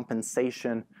energy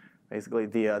compensation, basically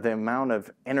the amount of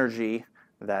energy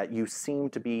that you seem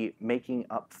to be making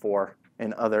up for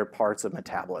in other parts of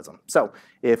metabolism. So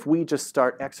if we just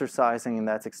start exercising, and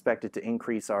that's expected to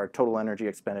increase our total energy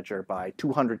expenditure by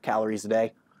 200 calories a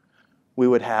day, we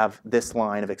would have this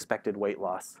line of expected weight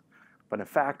loss. But in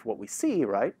fact, what we see,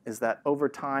 right, is that over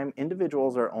time,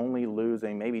 individuals are only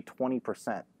losing maybe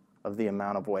 20% of the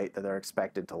amount of weight that they're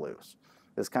expected to lose.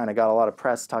 This kind of got a lot of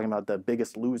press talking about the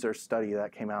Biggest Loser study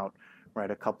that came out, right,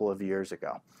 a couple of years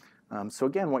ago. So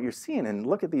again, what you're seeing, and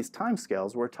look at these time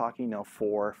scales, we're talking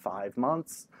 4 or 5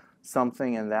 months,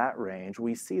 something in that range.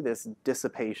 We see this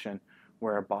dissipation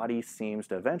where our body seems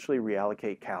to eventually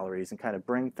reallocate calories and kind of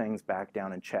bring things back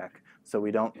down in check so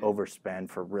we don't overspend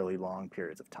for really long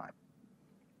periods of time.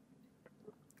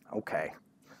 Okay,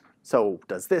 so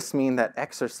does this mean that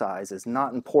exercise is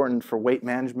not important for weight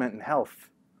management and health?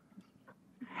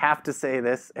 Have to say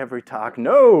this every talk,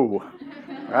 no,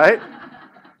 right?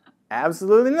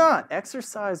 Absolutely not.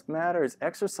 Exercise matters.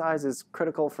 Exercise is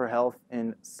critical for health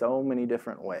in so many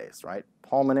different ways, right?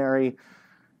 Pulmonary,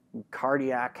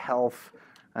 cardiac health.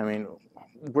 I mean,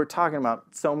 we're talking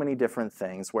about so many different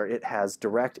things where it has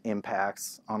direct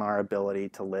impacts on our ability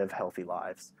to live healthy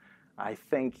lives. I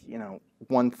think,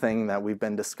 one thing that we've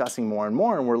been discussing more and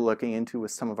more, and we're looking into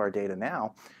with some of our data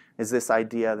now, is this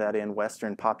idea that in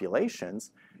Western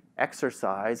populations,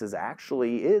 exercise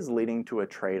is leading to a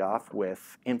trade-off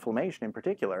with inflammation in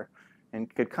particular,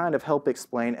 and could kind of help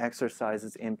explain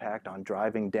exercise's impact on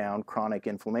driving down chronic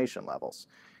inflammation levels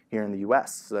here in the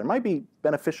US. So there might be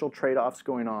beneficial trade-offs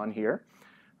going on here.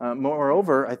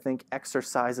 Moreover, I think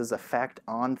exercise's effect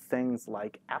on things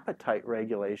like appetite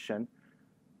regulation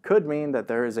could mean that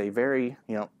there is a very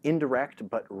indirect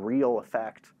but real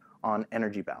effect on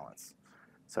energy balance.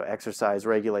 So exercise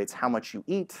regulates how much you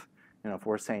eat. If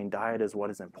we're saying diet is what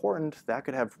is important, that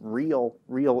could have real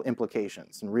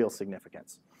implications and real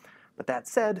significance. But that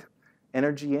said,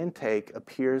 energy intake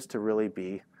appears to really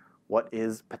be what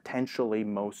is potentially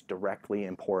most directly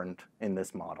important in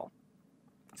this model.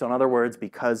 So in other words,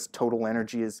 because total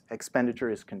energy expenditure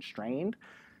is constrained,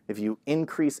 if you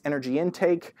increase energy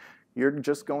intake, you're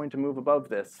just going to move above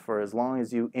this for as long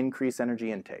as you increase energy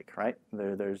intake, right?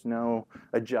 There's no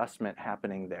adjustment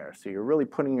happening there. So you're really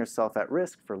putting yourself at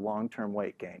risk for long-term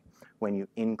weight gain when you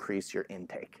increase your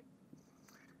intake.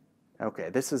 Okay,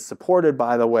 this is supported,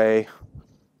 by the way,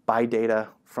 by data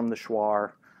from the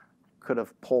Schwar. Could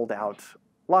have pulled out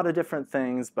a lot of different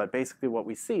things, but basically what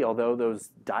we see, although those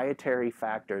dietary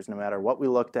factors, no matter what we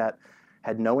looked at,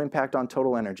 had no impact on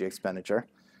total energy expenditure,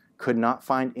 could not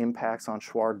find impacts on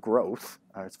Schwar growth,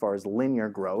 as far as linear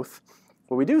growth.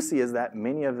 What we do see is that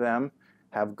many of them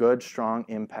have good, strong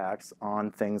impacts on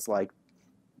things like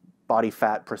body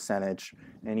fat percentage,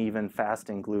 and even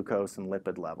fasting glucose and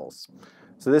lipid levels.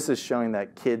 So this is showing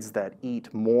that kids that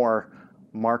eat more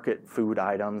market food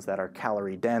items that are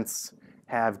calorie dense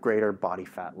have greater body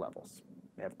fat levels.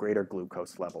 They have greater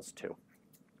glucose levels too.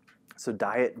 So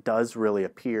diet does really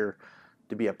appear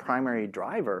to be a primary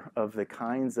driver of the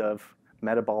kinds of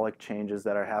metabolic changes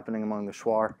that are happening among the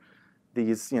Shuar.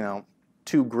 These,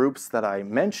 two groups that I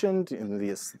mentioned, in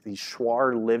these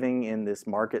Shuar living in this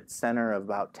market center of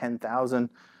about 10,000,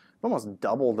 almost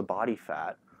double the body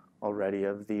fat already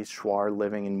of these Shuar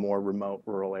living in more remote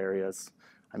rural areas.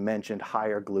 I mentioned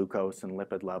higher glucose and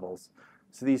lipid levels.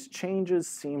 So these changes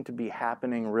seem to be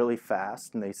happening really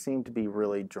fast, and they seem to be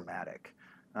really dramatic.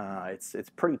 It's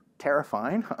pretty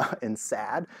terrifying and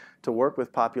sad to work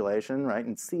with population, right,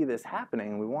 and see this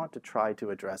happening. We want to try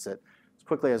to address it as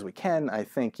quickly as we can. I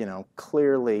think,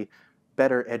 clearly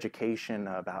better education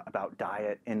about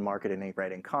diet in market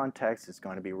integrating context is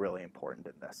going to be really important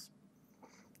in this.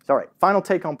 So, all right, final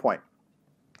take-home point.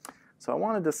 So I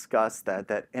want to discuss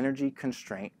that energy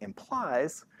constraint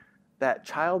implies that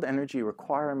child energy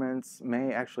requirements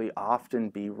may actually often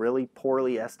be really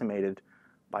poorly estimated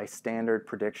by standard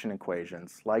prediction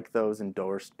equations, like those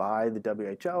endorsed by the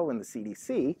WHO and the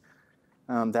CDC,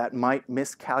 that might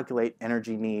miscalculate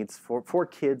energy needs for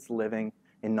kids living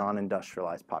in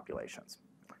non-industrialized populations.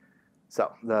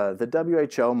 So the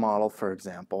WHO model, for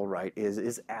example, right,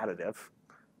 is additive.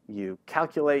 You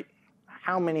calculate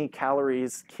how many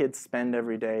calories kids spend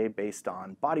every day based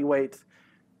on body weight,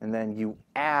 and then you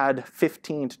add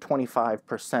 15 to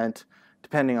 25%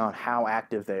 depending on how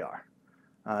active they are.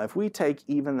 If we take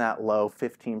even that low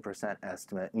 15%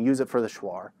 estimate and use it for the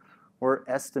Shuar, we're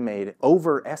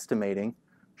overestimating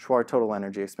Shuar total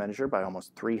energy expenditure by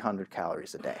almost 300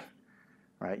 calories a day.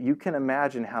 Right? You can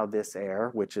imagine how this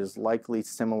error, which is likely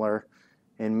similar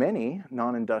in many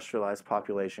non-industrialized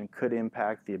populations, could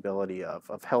impact the ability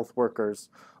of health workers,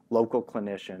 local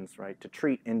clinicians, right, to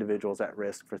treat individuals at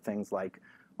risk for things like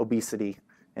obesity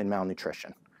and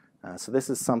malnutrition. So this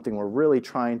is something we're really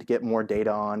trying to get more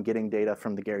data on, getting data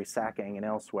from the Gary Sacking and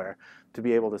elsewhere to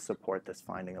be able to support this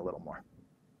finding a little more.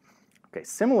 Okay,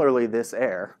 similarly, this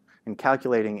error in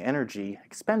calculating energy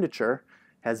expenditure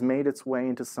has made its way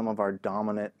into some of our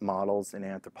dominant models in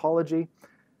anthropology,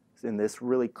 and this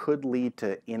really could lead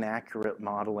to inaccurate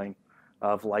modeling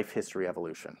of life history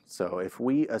evolution. So if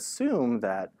we assume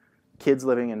that kids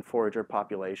living in forager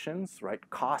populations, right,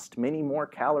 cost many more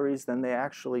calories than they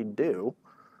actually do,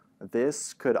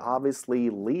 this could obviously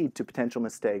lead to potential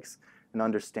mistakes in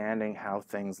understanding how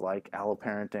things like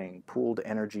alloparenting, pooled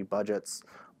energy budgets,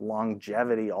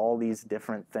 longevity, all these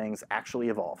different things actually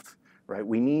evolved, right?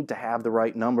 We need to have the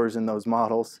right numbers in those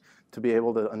models to be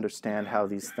able to understand how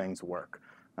these things work.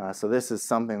 So this is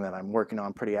something that I'm working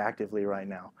on pretty actively right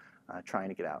now, trying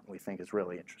to get out, and we think is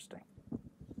really interesting.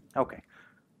 Okay,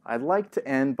 I'd like to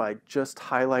end by just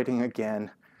highlighting again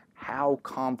how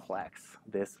complex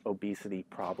this obesity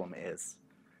problem is.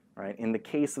 Right? In the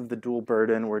case of the dual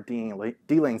burden, we're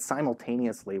dealing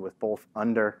simultaneously with both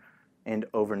under and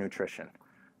overnutrition.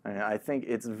 And I think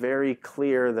it's very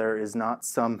clear there is not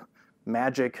some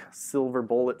magic silver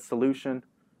bullet solution,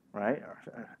 right,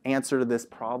 or answer to this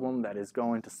problem that is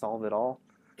going to solve it all.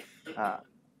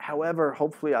 However,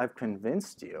 hopefully I've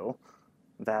convinced you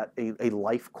that a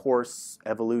life course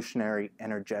evolutionary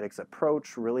energetics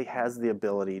approach really has the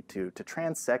ability to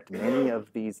transect many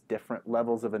of these different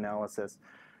levels of analysis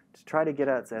to try to get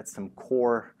at some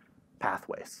core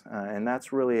pathways. And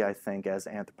that's really, I think, as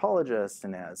anthropologists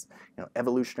and as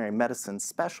evolutionary medicine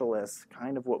specialists,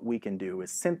 kind of what we can do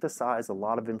is synthesize a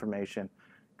lot of information,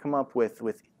 come up with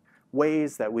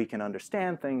ways that we can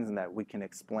understand things and that we can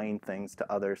explain things to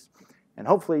others. And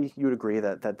hopefully you would agree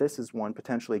that this is one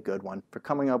potentially good one for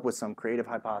coming up with some creative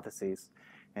hypotheses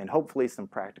and hopefully some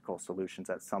practical solutions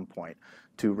at some point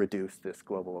to reduce this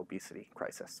global obesity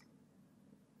crisis.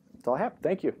 That's all I have.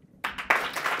 Thank you.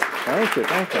 Thank you.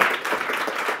 Thank you.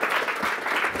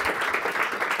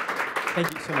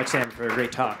 Thank you so much, Sam, for a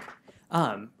great talk.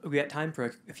 We got time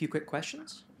for a few quick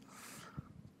questions.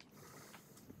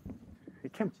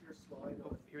 It can. Your slide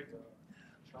of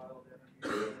child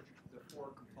energy, the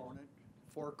four component.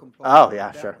 Oh,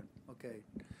 yeah, sure. Okay.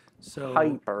 So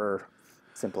Hyper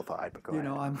simplified, but go ahead.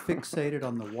 I'm fixated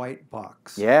on the white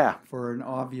box. Yeah. For an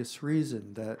obvious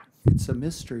reason that it's a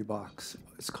mystery box.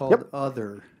 It's called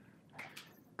Other.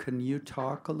 Can you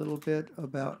talk a little bit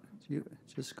about you?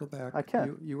 Just go back. I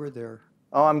can. You were there.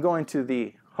 Oh, I'm going to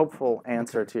the hopeful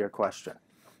answer to your question,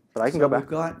 but I can go back.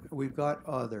 We've got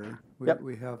Other.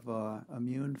 We have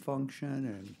immune function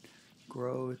and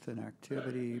growth and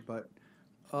activity, but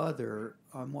other,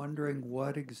 I'm wondering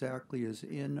what exactly is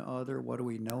in other, what do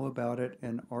we know about it,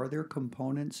 and are there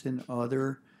components in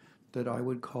other that I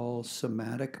would call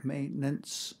somatic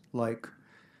maintenance, like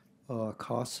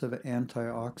costs of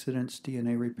antioxidants,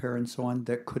 DNA repair, and so on,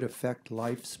 that could affect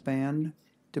lifespan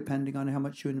depending on how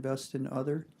much you invest in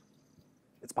other?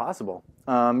 It's possible.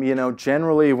 You know,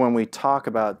 generally when we talk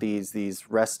about these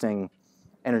resting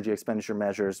energy expenditure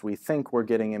measures, we think we're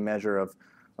getting a measure of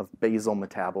basal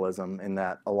metabolism, in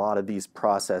that a lot of these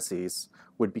processes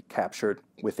would be captured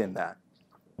within that.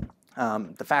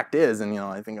 The fact is, and you know,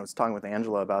 I think I was talking with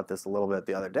Angela about this a little bit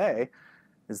the other day,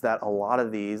 is that a lot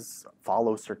of these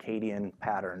follow circadian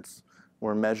patterns.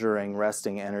 We're measuring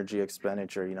resting energy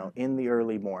expenditure, you know, in the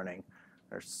early morning.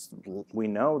 We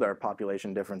know there are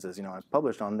population differences. You know, I've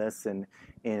published on this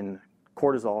in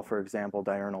cortisol, for example,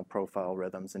 diurnal profile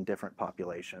rhythms in different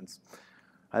populations.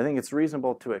 I think it's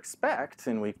reasonable to expect,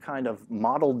 and we've kind of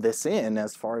modeled this in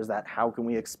as far as that, how can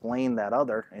we explain that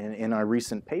other in our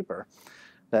recent paper,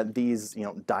 that these, you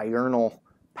know, diurnal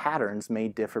patterns may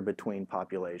differ between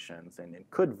populations, and it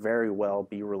could very well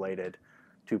be related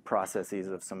to processes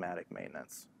of somatic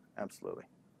maintenance. Absolutely.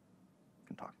 We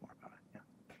can talk more about it.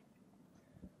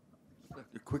 Yeah.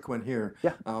 A quick one here.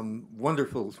 Yeah.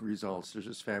 Wonderful results. It's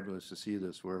just fabulous to see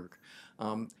this work.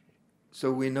 So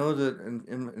we know that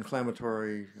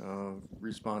inflammatory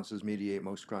responses mediate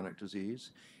most chronic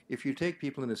disease. If you take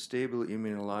people in a stable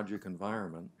immunologic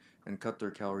environment and cut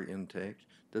their calorie intake,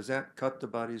 does that cut the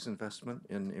body's investment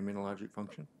in immunologic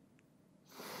function?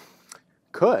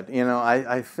 Could. You know,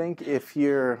 I think if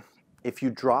you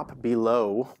drop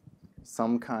below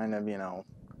some kind of, you know,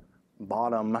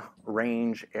 bottom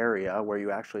range area where you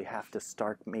actually have to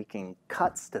start making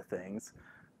cuts to things,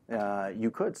 you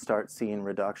could start seeing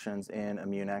reductions in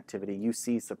immune activity. You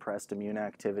see suppressed immune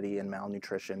activity in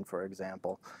malnutrition, for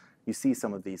example. You see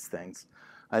some of these things.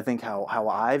 I think how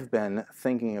I've been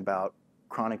thinking about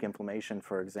chronic inflammation,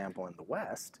 for example, in the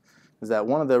West, is that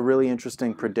one of the really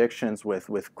interesting predictions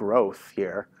with growth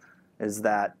here is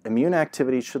that immune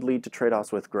activity should lead to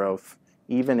trade-offs with growth,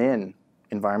 even in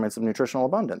environments of nutritional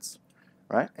abundance,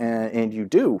 right? And you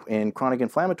do in chronic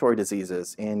inflammatory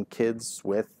diseases, in kids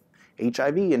with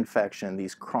HIV infection,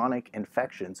 these chronic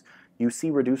infections, you see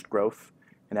reduced growth.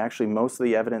 And actually most of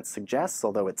the evidence suggests,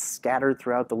 although it's scattered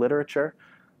throughout the literature,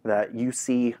 that you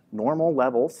see normal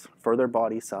levels for their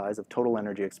body size of total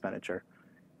energy expenditure,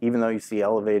 even though you see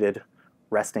elevated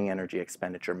resting energy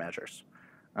expenditure measures.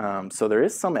 So there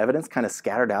is some evidence kind of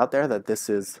scattered out there that this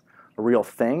is a real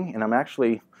thing, and I'm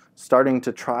actually starting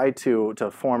to try to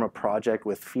form a project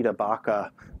with Fida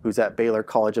Baca, who's at Baylor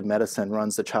College of Medicine,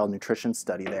 runs the child nutrition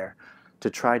study there, to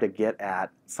try to get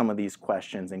at some of these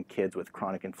questions in kids with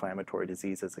chronic inflammatory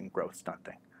diseases and growth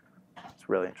stunting. It's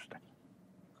really interesting.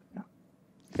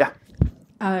 Yeah.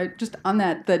 Just on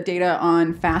that, the data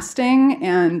on fasting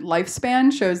and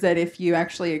lifespan shows that if you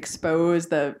actually expose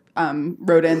the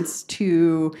rodents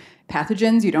to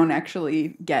pathogens, you don't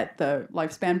actually get the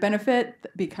lifespan benefit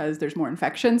because there's more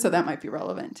infection. So that might be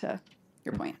relevant to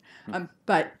your point.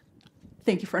 But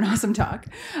thank you for an awesome talk.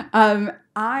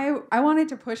 I wanted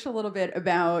to push a little bit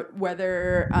about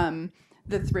whether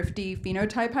the thrifty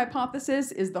phenotype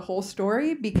hypothesis is the whole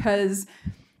story, because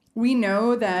we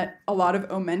know that a lot of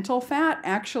omental fat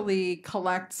actually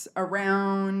collects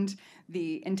around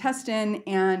the intestine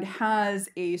and has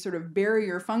a sort of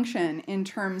barrier function in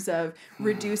terms of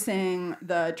reducing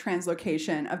the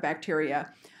translocation of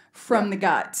bacteria from the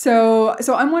gut. So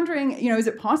I'm wondering, you know, is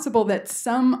it possible that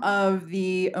some of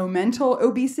the omental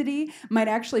obesity might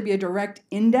actually be a direct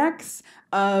index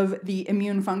of the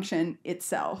immune function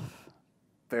itself?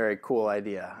 Very cool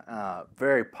idea.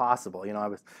 Very possible. You know,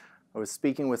 I was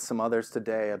speaking with some others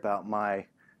today about my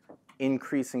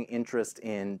increasing interest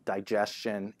in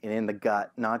digestion and in the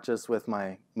gut, not just with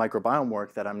my microbiome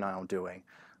work that I'm now doing,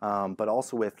 but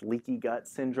also with leaky gut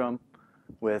syndrome,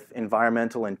 with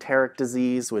environmental enteric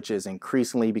disease, which is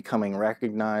increasingly becoming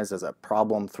recognized as a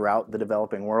problem throughout the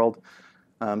developing world.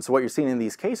 So what you're seeing in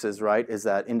these cases, right, is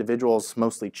that individuals,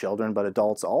 mostly children, but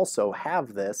adults also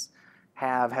have this,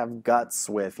 have guts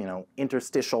with, you know,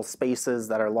 interstitial spaces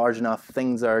that are large enough,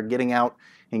 things are getting out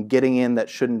and getting in that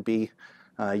shouldn't be.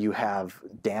 You have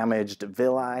damaged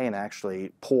villi and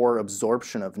actually poor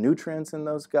absorption of nutrients in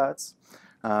those guts.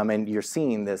 And you're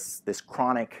seeing this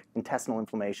chronic intestinal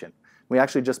inflammation. We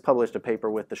actually just published a paper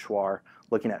with the Schwar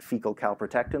looking at fecal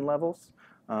calprotectin levels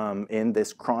in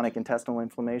this chronic intestinal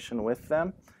inflammation with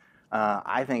them.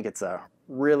 I think it's a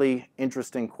really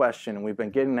interesting question, and we've been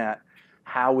getting at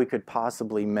how we could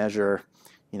possibly measure,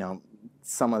 you know,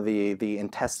 some of the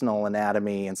intestinal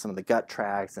anatomy and some of the gut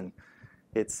tracts, and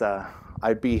it's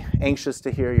I'd be anxious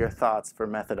to hear your thoughts for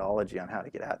methodology on how to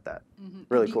get at that.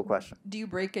 Really cool question. Do you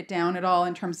break it down at all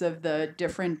in terms of the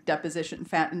different deposition,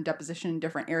 fat and deposition in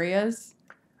different areas?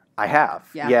 I have,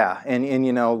 Yeah. yeah. And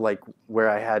you know, like where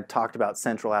I had talked about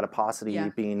central adiposity Yeah.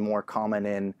 being more common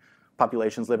in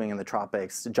populations living in the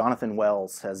tropics, Jonathan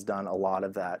Wells has done a lot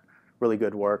of that really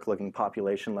good work looking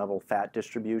population level fat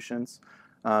distributions.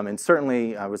 And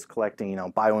certainly I was collecting, you know,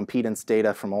 bioimpedance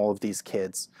data from all of these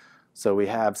kids. So we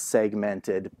have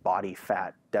segmented body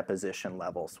fat deposition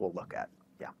levels we'll look at.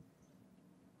 Yeah.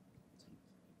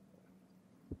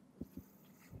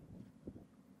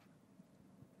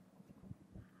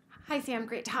 Hi, Sam.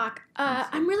 Great talk.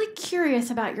 I'm really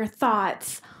curious about your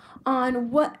thoughts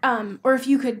on what, or if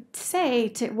you could say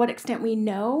to what extent we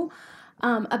know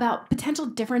about potential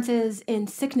differences in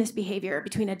sickness behavior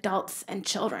between adults and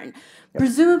children. Yep.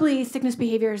 Presumably, sickness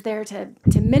behavior is there to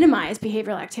minimize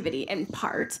behavioral activity in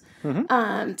part,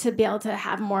 to be able to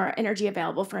have more energy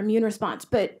available for immune response.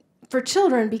 But for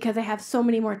children, because they have so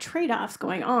many more trade-offs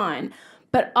going on,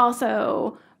 but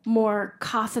also more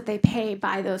costs that they pay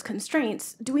by those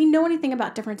constraints, do we know anything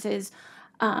about differences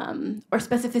or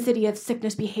specificity of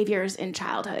sickness behaviors in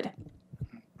childhood?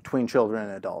 Between children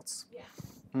and adults. Yeah.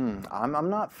 I'm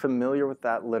not familiar with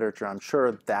that literature. I'm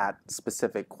sure that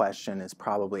specific question is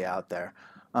probably out there.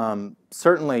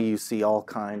 Certainly you see all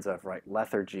kinds of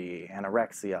lethargy,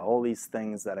 anorexia, all these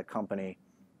things that accompany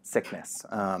sickness.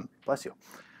 Bless you.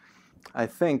 I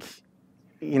think,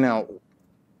 you know,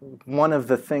 one of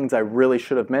the things I really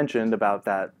should have mentioned about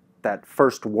that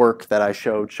first work that I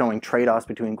showed showing trade-offs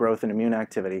between growth and immune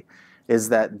activity is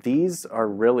that these are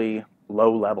really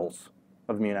low levels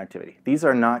of immune activity. These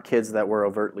are not kids that were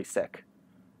overtly sick,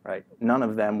 right? None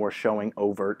of them were showing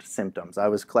overt symptoms. I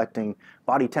was collecting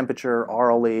body temperature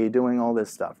orally, doing all this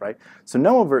stuff, right? So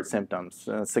no overt symptoms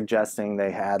suggesting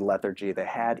they had lethargy, they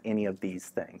had any of these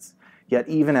things. Yet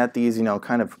even at these, you know,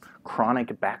 kind of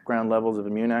chronic background levels of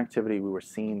immune activity, we were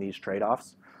seeing these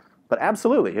trade-offs. But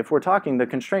absolutely, if we're talking the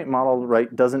constraint model,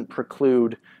 right, doesn't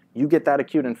preclude you get that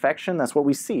acute infection, that's what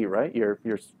we see, right? Your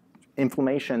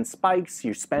inflammation spikes,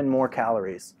 you spend more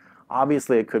calories.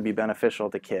 Obviously, it could be beneficial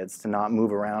to kids to not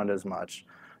move around as much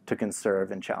to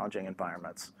conserve in challenging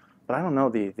environments. But I don't know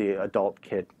the adult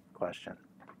kid question.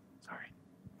 Sorry.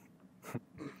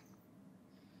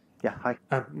 Yeah, hi.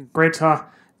 Great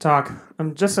talk.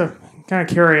 I'm just kind of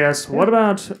curious, what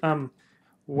about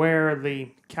where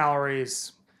the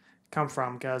calories come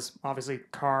from? Because obviously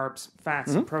carbs,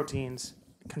 fats, and proteins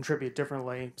contribute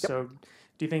differently. Yep. So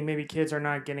do you think maybe kids are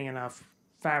not getting enough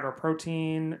fat or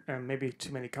protein, and maybe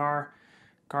too many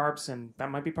carbs, and that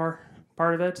might be part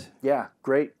of it? Yeah,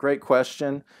 great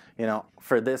question. You know,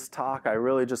 for this talk, I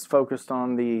really just focused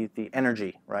on the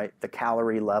energy, right? The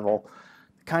calorie level,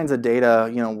 the kinds of data,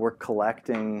 you know, we're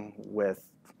collecting with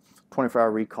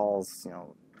 24-hour recalls, you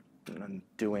know,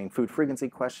 doing food frequency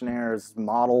questionnaires,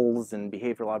 models, and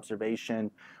behavioral observation.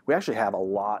 We actually have a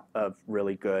lot of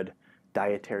really good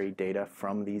dietary data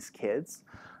from these kids.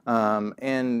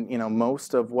 And you know,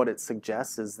 most of what it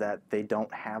suggests is that they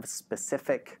don't have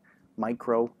specific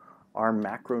micro or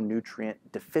macronutrient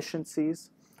deficiencies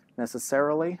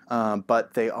necessarily,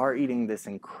 but they are eating this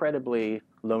incredibly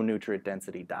low nutrient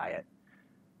density diet.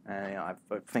 And you know,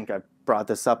 I think I've brought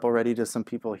this up already to some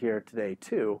people here today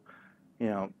too. You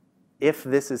know, if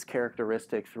this is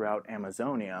characteristic throughout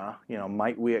Amazonia, you know,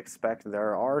 might we expect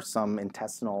there are some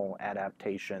intestinal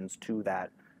adaptations to that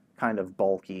kind of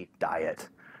bulky diet?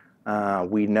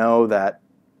 We know that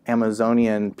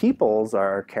Amazonian peoples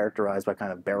are characterized by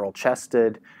kind of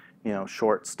barrel-chested, you know,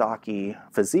 short, stocky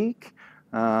physique.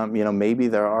 You know, maybe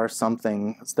there's some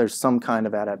kind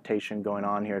of adaptation going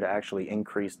on here to actually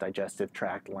increase digestive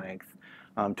tract length,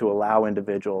 to allow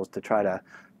individuals to try to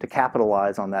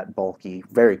capitalize on that bulky,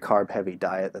 very carb-heavy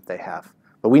diet that they have.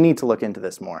 But we need to look into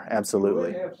this more,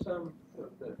 absolutely. We have some of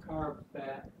the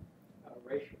carb-fat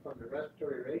ratio from the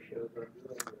respiratory ratios are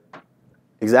doing the...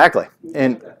 Exactly,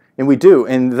 and we do.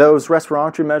 And those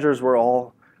respirometry measures were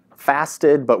all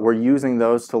fasted, but we're using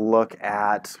those to look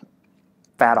at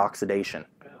fat oxidation,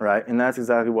 right? And that's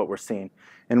exactly what we're seeing.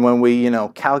 And when we, you know,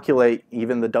 calculate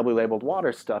even the doubly labeled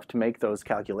water stuff to make those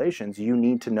calculations, you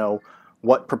need to know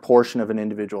what proportion of an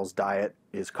individual's diet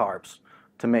is carbs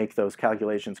to make those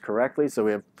calculations correctly. So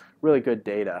we have really good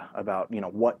data about, you know,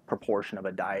 what proportion of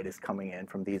a diet is coming in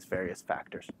from these various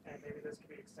factors. And maybe this could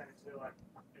be extended to like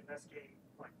investigating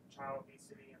like child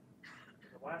obesity in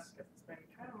the West, because it's been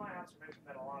kind of my observation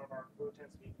that a lot of our food tends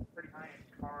to be pretty high in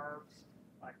carbs,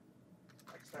 like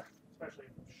especially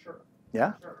sugar.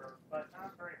 Yeah. Sugar, but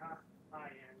not very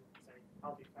high in, say,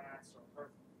 healthy fats or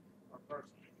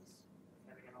proteins.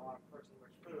 And again, a lot of protein-rich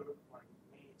food, like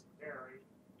meat, dairy,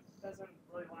 doesn't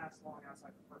really last long outside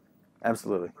the fridge.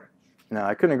 Absolutely. No,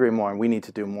 I couldn't agree more. We need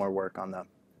to do more work on the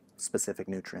specific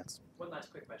nutrients. One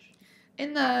last quick question.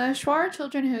 In the Schwarr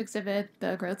children who exhibit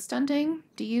the growth stunting,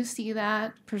 do you see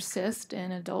that persist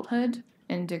in adulthood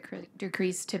and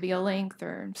decrease tibial length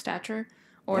or stature?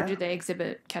 Or do they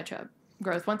exhibit catch-up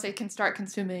growth once they can start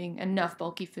consuming enough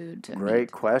bulky food to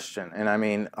Great question. And I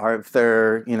mean, if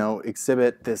they're,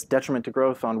 exhibit this detriment to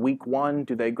growth on week 1,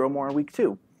 do they grow more on week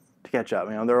 2 to catch up?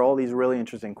 There are all these really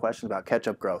interesting questions about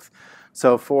catch-up growth.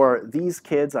 So for these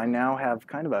kids, I now have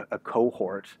kind of a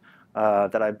cohort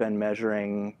that I've been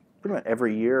measuring pretty much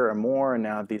every year or more, and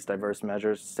now have these diverse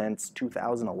measures since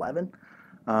 2011.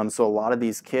 So a lot of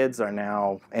these kids are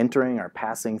now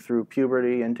passing through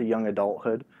puberty into young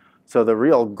adulthood. So the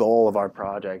real goal of our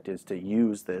project is to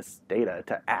use this data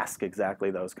to ask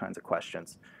exactly those kinds of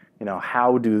questions.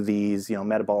 How do these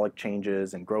metabolic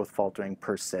changes and growth faltering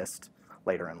persist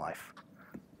later in life?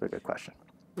 That's a good question.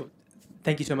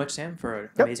 Thank you so much, Sam, for an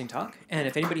amazing talk. And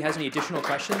if anybody has any additional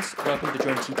questions, welcome to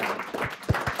join Tea Time.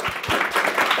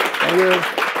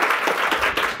 Thank you.